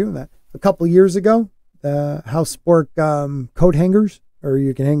 Thank you for doing that. A couple of years ago, House Spork coat hangers, or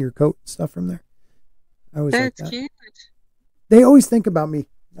you can hang your coat and stuff from there. I always like that. Cute. They always think about me.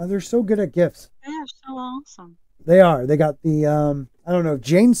 They're so good at gifts. They are so awesome. They are. They got the I don't know if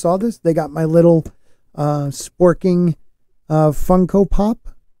Jane saw this. They got my little Sporking Funko Pop.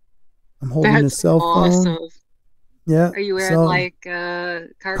 I'm holding a cell phone. Awesome. Yeah. Are you wearing like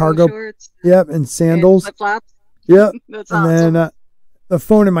cargo shorts? Yep, and sandals. Flip flops. Yep. That's and awesome. then the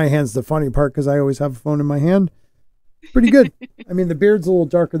phone in my hand's the funny part because I always have a phone in my hand. Pretty good. I mean, the beard's a little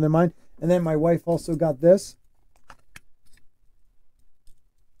darker than mine. And then my wife also got this.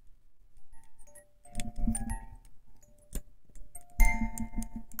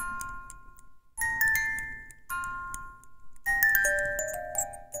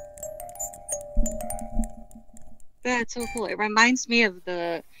 That's so cool. It reminds me of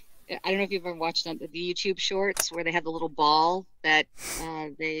I don't know if you've ever watched the YouTube shorts where they have the little ball that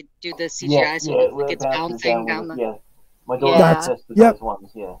they do the CGI so it gets bouncing down the... Yeah, my daughter has those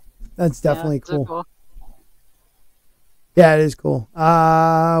ones, yeah. That's definitely cool. So cool. Yeah, it is cool.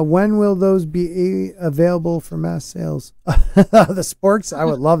 When will those be available for mass sales? The Sporks? I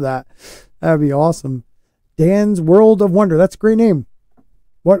would love that. That would be awesome. Dan's World of Wonder. That's a great name.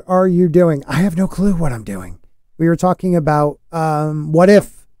 What are you doing? I have no clue what I'm doing. We were talking about What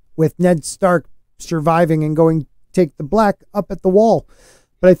If with Ned Stark surviving and going take the black up at the wall.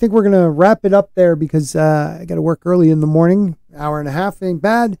 But I think we're going to wrap it up there because I got to work early in the morning. Hour and a half ain't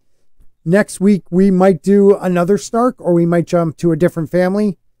bad. Next week, we might do another Stark or we might jump to a different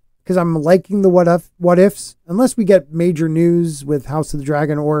family because I'm liking the what ifs. Unless we get major news with House of the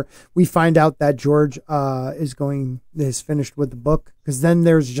Dragon or we find out that George is finished with the book, because then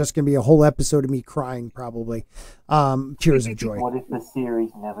there's just going to be a whole episode of me crying probably. Tears of joy. What if the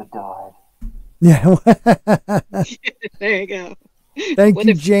series never died? Yeah. There you go. Thank What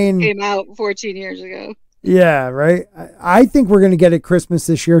you, if Jane. it came out 14 years ago? Yeah, right. I think we're going to get it Christmas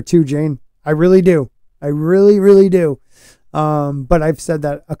this year too, Jane. I really do. I really, really do. But I've said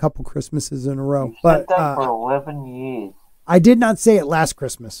that a couple Christmases in a row. You've but said that for 11 years. I did not say it last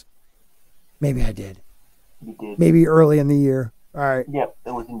Christmas. Maybe I did. You did. Maybe early in the year. All right. Yep,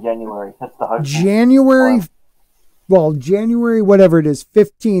 it was in January. That's the hope. January, whatever it is,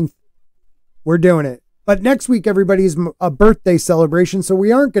 15th, we're doing it. But next week, everybody's a birthday celebration, so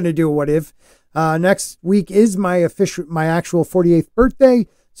we aren't going to do a What If. Next week is my actual 48th birthday,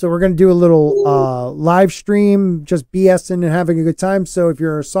 so we're going to do a little live stream, just BSing and having a good time. So if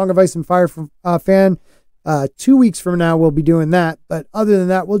you're a Song of Ice and Fire fan, 2 weeks from now, we'll be doing that. But other than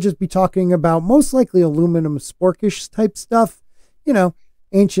that, we'll just be talking about most likely aluminum sporkish type stuff. You know,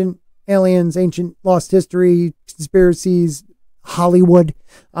 ancient aliens, ancient lost history, conspiracies, Hollywood.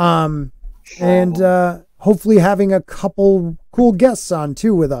 And hopefully having a couple cool guests on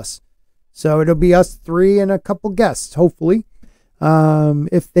too with us. So it'll be us three and a couple guests, hopefully,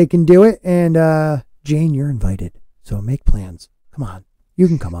 if they can do it. And Jane, you're invited. So make plans. Come on. You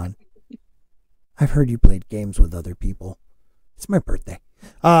can come on. I've heard you played games with other people. It's my birthday.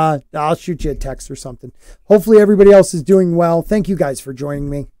 I'll shoot you a text or something. Hopefully everybody else is doing well. Thank you guys for joining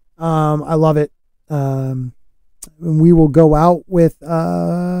me. I love it. We will go out with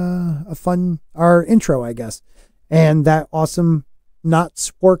our intro, I guess. and that awesome not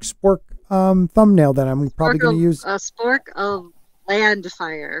Spork thumbnail that I'm probably going to use. A Spork of land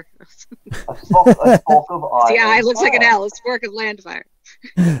fire. A spork of iron. See, it looks like an L. A Spork of land fire.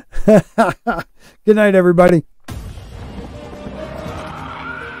 Good night, everybody.